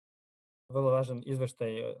 Vrlo važan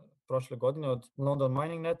izveštaj prošle godine od London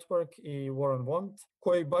Mining Network i Warren Wont,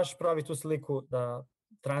 koji baš pravi tu sliku da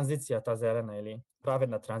tranzicija, ta zelena ili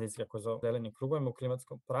pravedna tranzicija koja zove zelenim krugovima u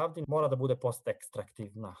klimatskom pravdi, mora da bude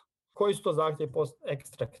post-ekstraktivna. Koji su to zahtjevi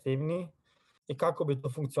post-ekstraktivni i kako bi to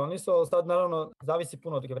funkcionisalo? Sad naravno zavisi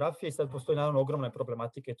puno od geografije i sad postoji naravno ogromne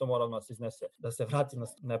problematike i to mora da se iznese, da se vrati na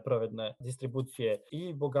nepravedne distribucije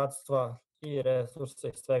i bogatstva i resurse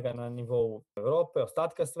i svega na nivou Evrope,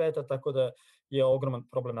 ostatka sveta, tako da je ogroman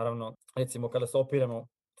problem naravno, recimo kada se opiramo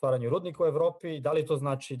stvaranju rudnika u Evropi, da li to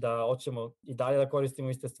znači da hoćemo i dalje da koristimo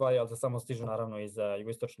iste stvari, ali da samo stižu naravno iz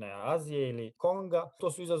jugoistočne Azije ili Konga.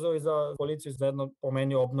 To su izazovi za policiju za jedno po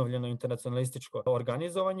meni obnovljeno internacionalističko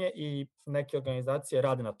organizovanje i neke organizacije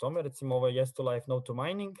rade na tome, recimo ovo je Yes to Life, No to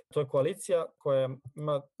Mining. To je koalicija koja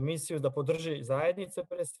ima misiju da podrži zajednice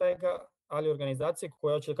pre svega, ali organizacije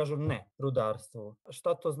koje hoće da kažu ne rudarstvu.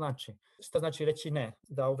 Šta to znači? Šta znači reći ne?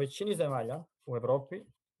 Da u većini zemalja u Evropi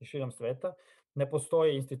i širom sveta ne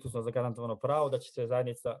postoji institucionalno zagarantovano pravo da će se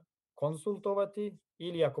zajednica konsultovati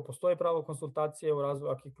ili ako postoji pravo konsultacije u razvoju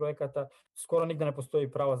ovakvih projekata, skoro nigde ne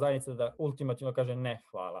postoji pravo zajednice da ultimativno kaže ne,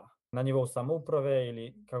 hvala. Na nivou samouprave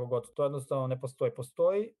ili kako god, to jednostavno ne postoji.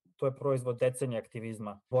 Postoji, to je proizvod decenije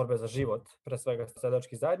aktivizma, borbe za život, pre svega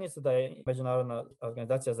seljačkih zajednica, da je Međunarodna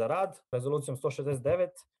organizacija za rad rezolucijom 169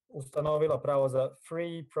 ustanovila pravo za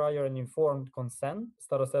free, prior and informed consent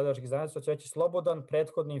staroseljačkih zajednica, će reći slobodan,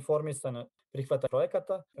 prethodni informisan prihvata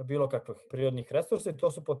projekata, bilo kakvih prirodnih resursa i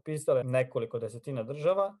to su potpisale nekoliko desetina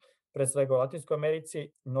država, pre svega u Latinskoj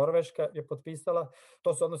Americi, Norveška je potpisala.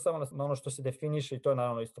 To se odnosi samo na ono što se definiše i to je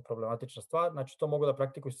naravno isto problematična stvar. Znači to mogu da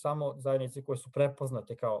praktikuju samo zajednice koje su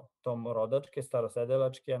prepoznate kao domorodačke,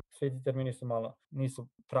 starosedilačke. Svi ti termini su malo, nisu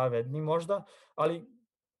pravedni možda, ali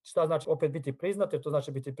šta znači opet biti priznate? To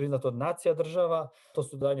znači biti priznato od nacija država, to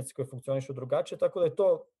su zajednice koje funkcionišu drugačije, tako da je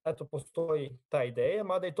to, eto, postoji ta ideja,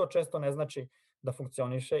 mada i to često ne znači da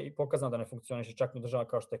funkcioniše i pokazano da ne funkcioniše čak ni država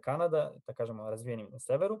kao što je Kanada, da kažemo razvijenim na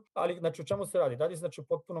severu, ali znači o čemu se radi? Radi se znači o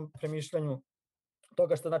potpunom premišljanju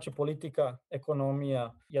toga što znači politika,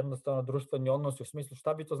 ekonomija, jednostavno društveni odnosi u smislu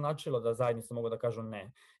šta bi to značilo da zajednice mogu da kažu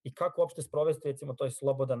ne i kako uopšte sprovesti recimo taj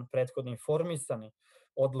slobodan, prethodni, informisani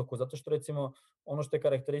odluku, zato što recimo ono što je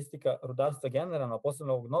karakteristika rudarstva generalno,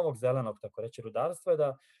 posebno ovog novog zelenog, tako reći, rudarstva je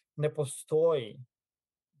da ne postoji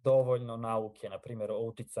dovoljno nauke, na primjer, o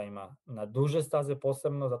uticajima na duže staze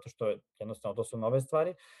posebno, zato što je jednostavno to su nove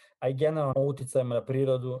stvari, a i generalno o uticajima na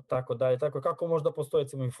prirodu, tako dalje, tako kako možda postoji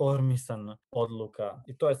recimo informisan odluka.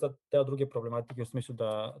 I to je sad deo druge problematike u smislu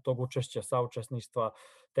da tog učešća, saučesništva,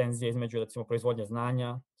 tenzije između recimo proizvodnje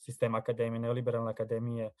znanja, sistema akademije, neoliberalne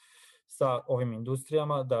akademije sa ovim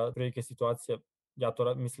industrijama, da prilike situacija, ja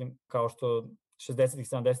to mislim kao što 60-ih,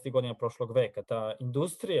 70-ih godina prošlog veka, ta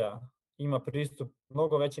industrija ima pristup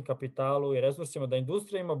mnogo većem kapitalu i resursima, da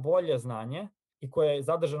industrija ima bolje znanje i koje je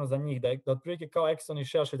zadržano za njih, da otprilike kao Exxon i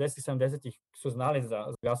Shell 60-ih, 70-ih su znali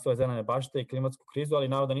za gasove zelene bašte i klimatsku krizu, ali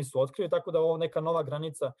naravno da nisu otkrili, tako da ovo neka nova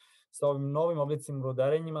granica sa ovim novim oblicima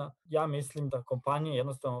rudarenjima, ja mislim da kompanije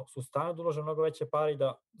jednostavno su u stanju da ulože mnogo veće pare i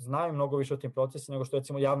da znaju mnogo više o tim procesima nego što je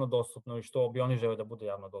recimo javno dostupno i što bi oni žele da bude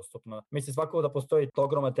javno dostupno. Mislim svakako da postoji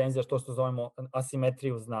ogromna tenzija što zovemo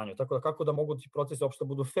asimetriju u znanju, tako da kako da mogu ti procesi uopšte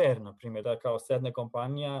budu fair, na primjer, da kao sedne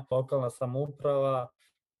kompanija, lokalna samouprava,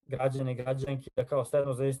 građani i građanki, da kao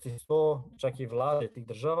sedno za isti sto, čak i vlade tih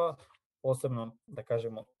država, posebno, da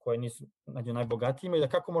kažemo, koje nisu među najbogatijima i da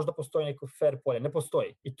kako možda postoji neko fair polje. Ne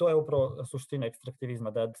postoji. I to je upravo suština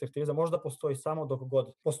ekstraktivizma, da ekstraktivizam možda postoji samo dok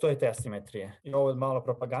god postoje te asimetrije. I ovo je malo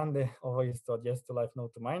propagande, ovo je isto od Yes to Life, No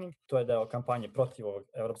to Mining, to je deo kampanje protiv ovog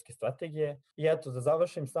evropske strategije. I eto, da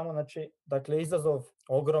završim samo, znači, dakle, izazov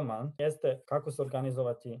ogroman jeste kako se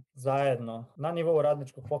organizovati zajedno na nivou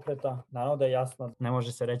radničkog pokreta. Naravno da je jasno, ne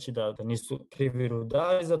može se reći da nisu krivi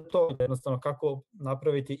rudari za to, jednostavno kako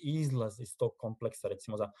napraviti izlaz iz tog kompleksa,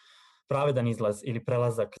 recimo za pravedan izlaz ili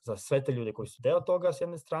prelazak za sve te ljude koji su deo toga s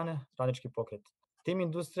jedne strane, radnički pokret tim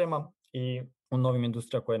industrijama i u novim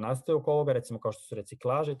industrijama koje nastaju oko ovoga, recimo kao što su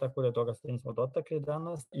reciklaže i tako da toga se nismo dotakli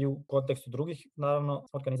danas i u kontekstu drugih, naravno,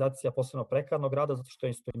 organizacija posebno prekarnog rada, zato što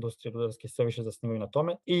isto industrije rudarske sve više zasnivaju na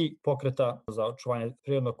tome i pokreta za očuvanje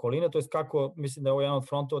prirodne okoline, to je kako, mislim da je ovo jedan od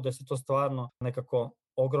frontova da se to stvarno nekako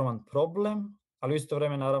ogroman problem ali u isto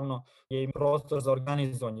vreme naravno je i prostor za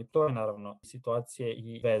organizovanje. To je naravno situacije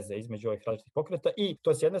i veze između ovih različitih pokreta i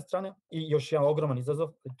to je s jedne strane i još jedan ogroman izazov,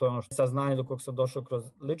 to je ono saznanje do kojeg sam došao kroz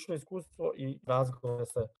lično iskustvo i razgovore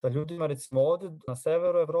sa ljudima, recimo ovde na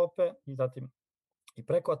severu Evrope i zatim i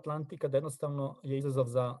preko Atlantika, da jednostavno je izazov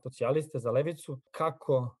za socijaliste, za levicu,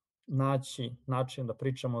 kako naći način da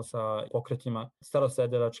pričamo sa pokretima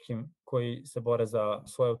starosedelačkim koji se bore za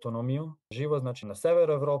svoju autonomiju. Život znači na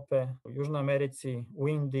severu Evrope, u Južnoj Americi, u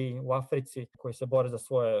Indiji, u Africi, koji se bore za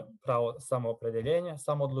svoje pravo samoopredeljenja,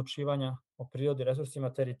 samoodlučivanja o prirodi,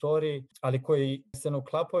 resursima, teritoriji, ali koji se ne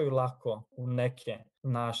uklapaju lako u neke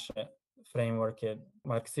naše frameworke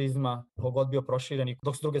marksizma, kogod bio prošireni,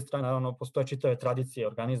 dok s druge strane, naravno, postoje čitave tradicije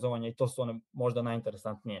organizovanja i to su one možda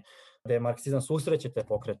najinteresantnije, gde marksizam susreće te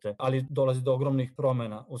pokrete, ali dolazi do ogromnih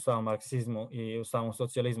promena u samom marksizmu i u samom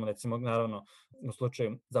socijalizmu, recimo, naravno, u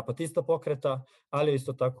slučaju zapatista pokreta, ali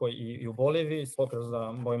isto tako i u Boliviji, pokret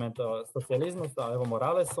za movimenta socijalizma sa Evo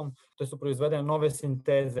Moralesom, to su proizvedene nove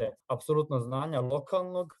sinteze apsolutno znanja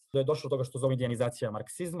lokalnog, da je došlo do toga što zove indijanizacija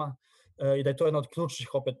marksizma, i da je to jedna od ključnih,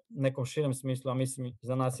 opet nekom širem smislu, a mislim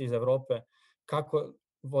za nas iz Evrope, kako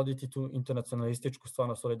voditi tu internacionalističku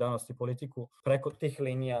stvarno solidarnost i politiku preko tih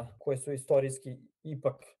linija koje su istorijski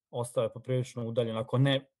ipak ostale poprilično udaljene, ako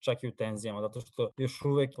ne čak i u tenzijama, zato što još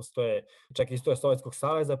uvek postoje, čak i istorija Sovjetskog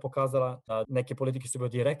saveza je pokazala da neke politike su bile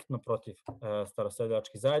direktno protiv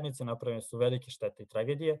starosedelačkih zajednice, napravljene su velike štete i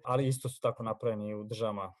tragedije, ali isto su tako napravljeni i u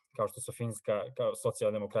državama kao što su Finska, kao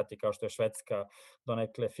socijaldemokrati, kao što je Švedska,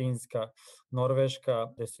 donekle Finska,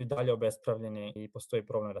 Norveška, gde su i dalje obespravljeni i postoji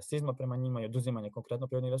problem rasizma prema njima i oduzimanje konkretno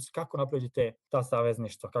prirodnih resursa. Kako napraviti ta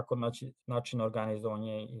savezništva, kako naći način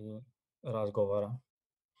organizovanja i razgovora.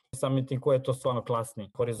 Samim tim koji je to stvarno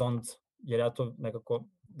klasni horizont, jer ja to nekako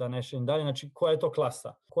da ne širim dalje, znači koja je to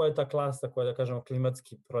klasa? Koja je ta klasa koja je, da kažemo,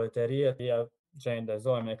 klimatski proletarijat? Ja želim da je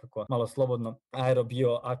zovem nekako malo slobodno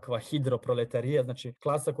aerobio, akva, hidroproletarijat, znači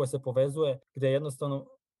klasa koja se povezuje gde jednostavno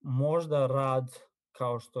možda rad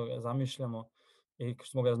kao što ga zamišljamo i što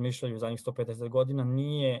smo ga razmišljali u zadnjih 150 godina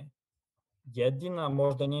nije jedina,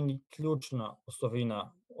 možda nije ni ključna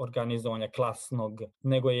osovina organizovanja klasnog,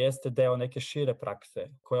 nego jeste deo neke šire prakse,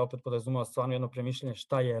 koja opet podrazumeva stvarno jedno premišljanje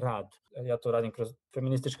šta je rad. Ja to radim kroz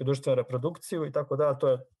feminističku društvenu reprodukciju i tako da, to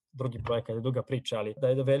je drugi projekat, je druga priča, ali da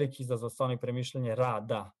je veliki izazov stvarno i premišljanje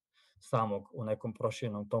rada samog u nekom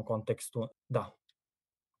proširenom tom kontekstu. Da.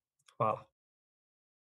 Hvala.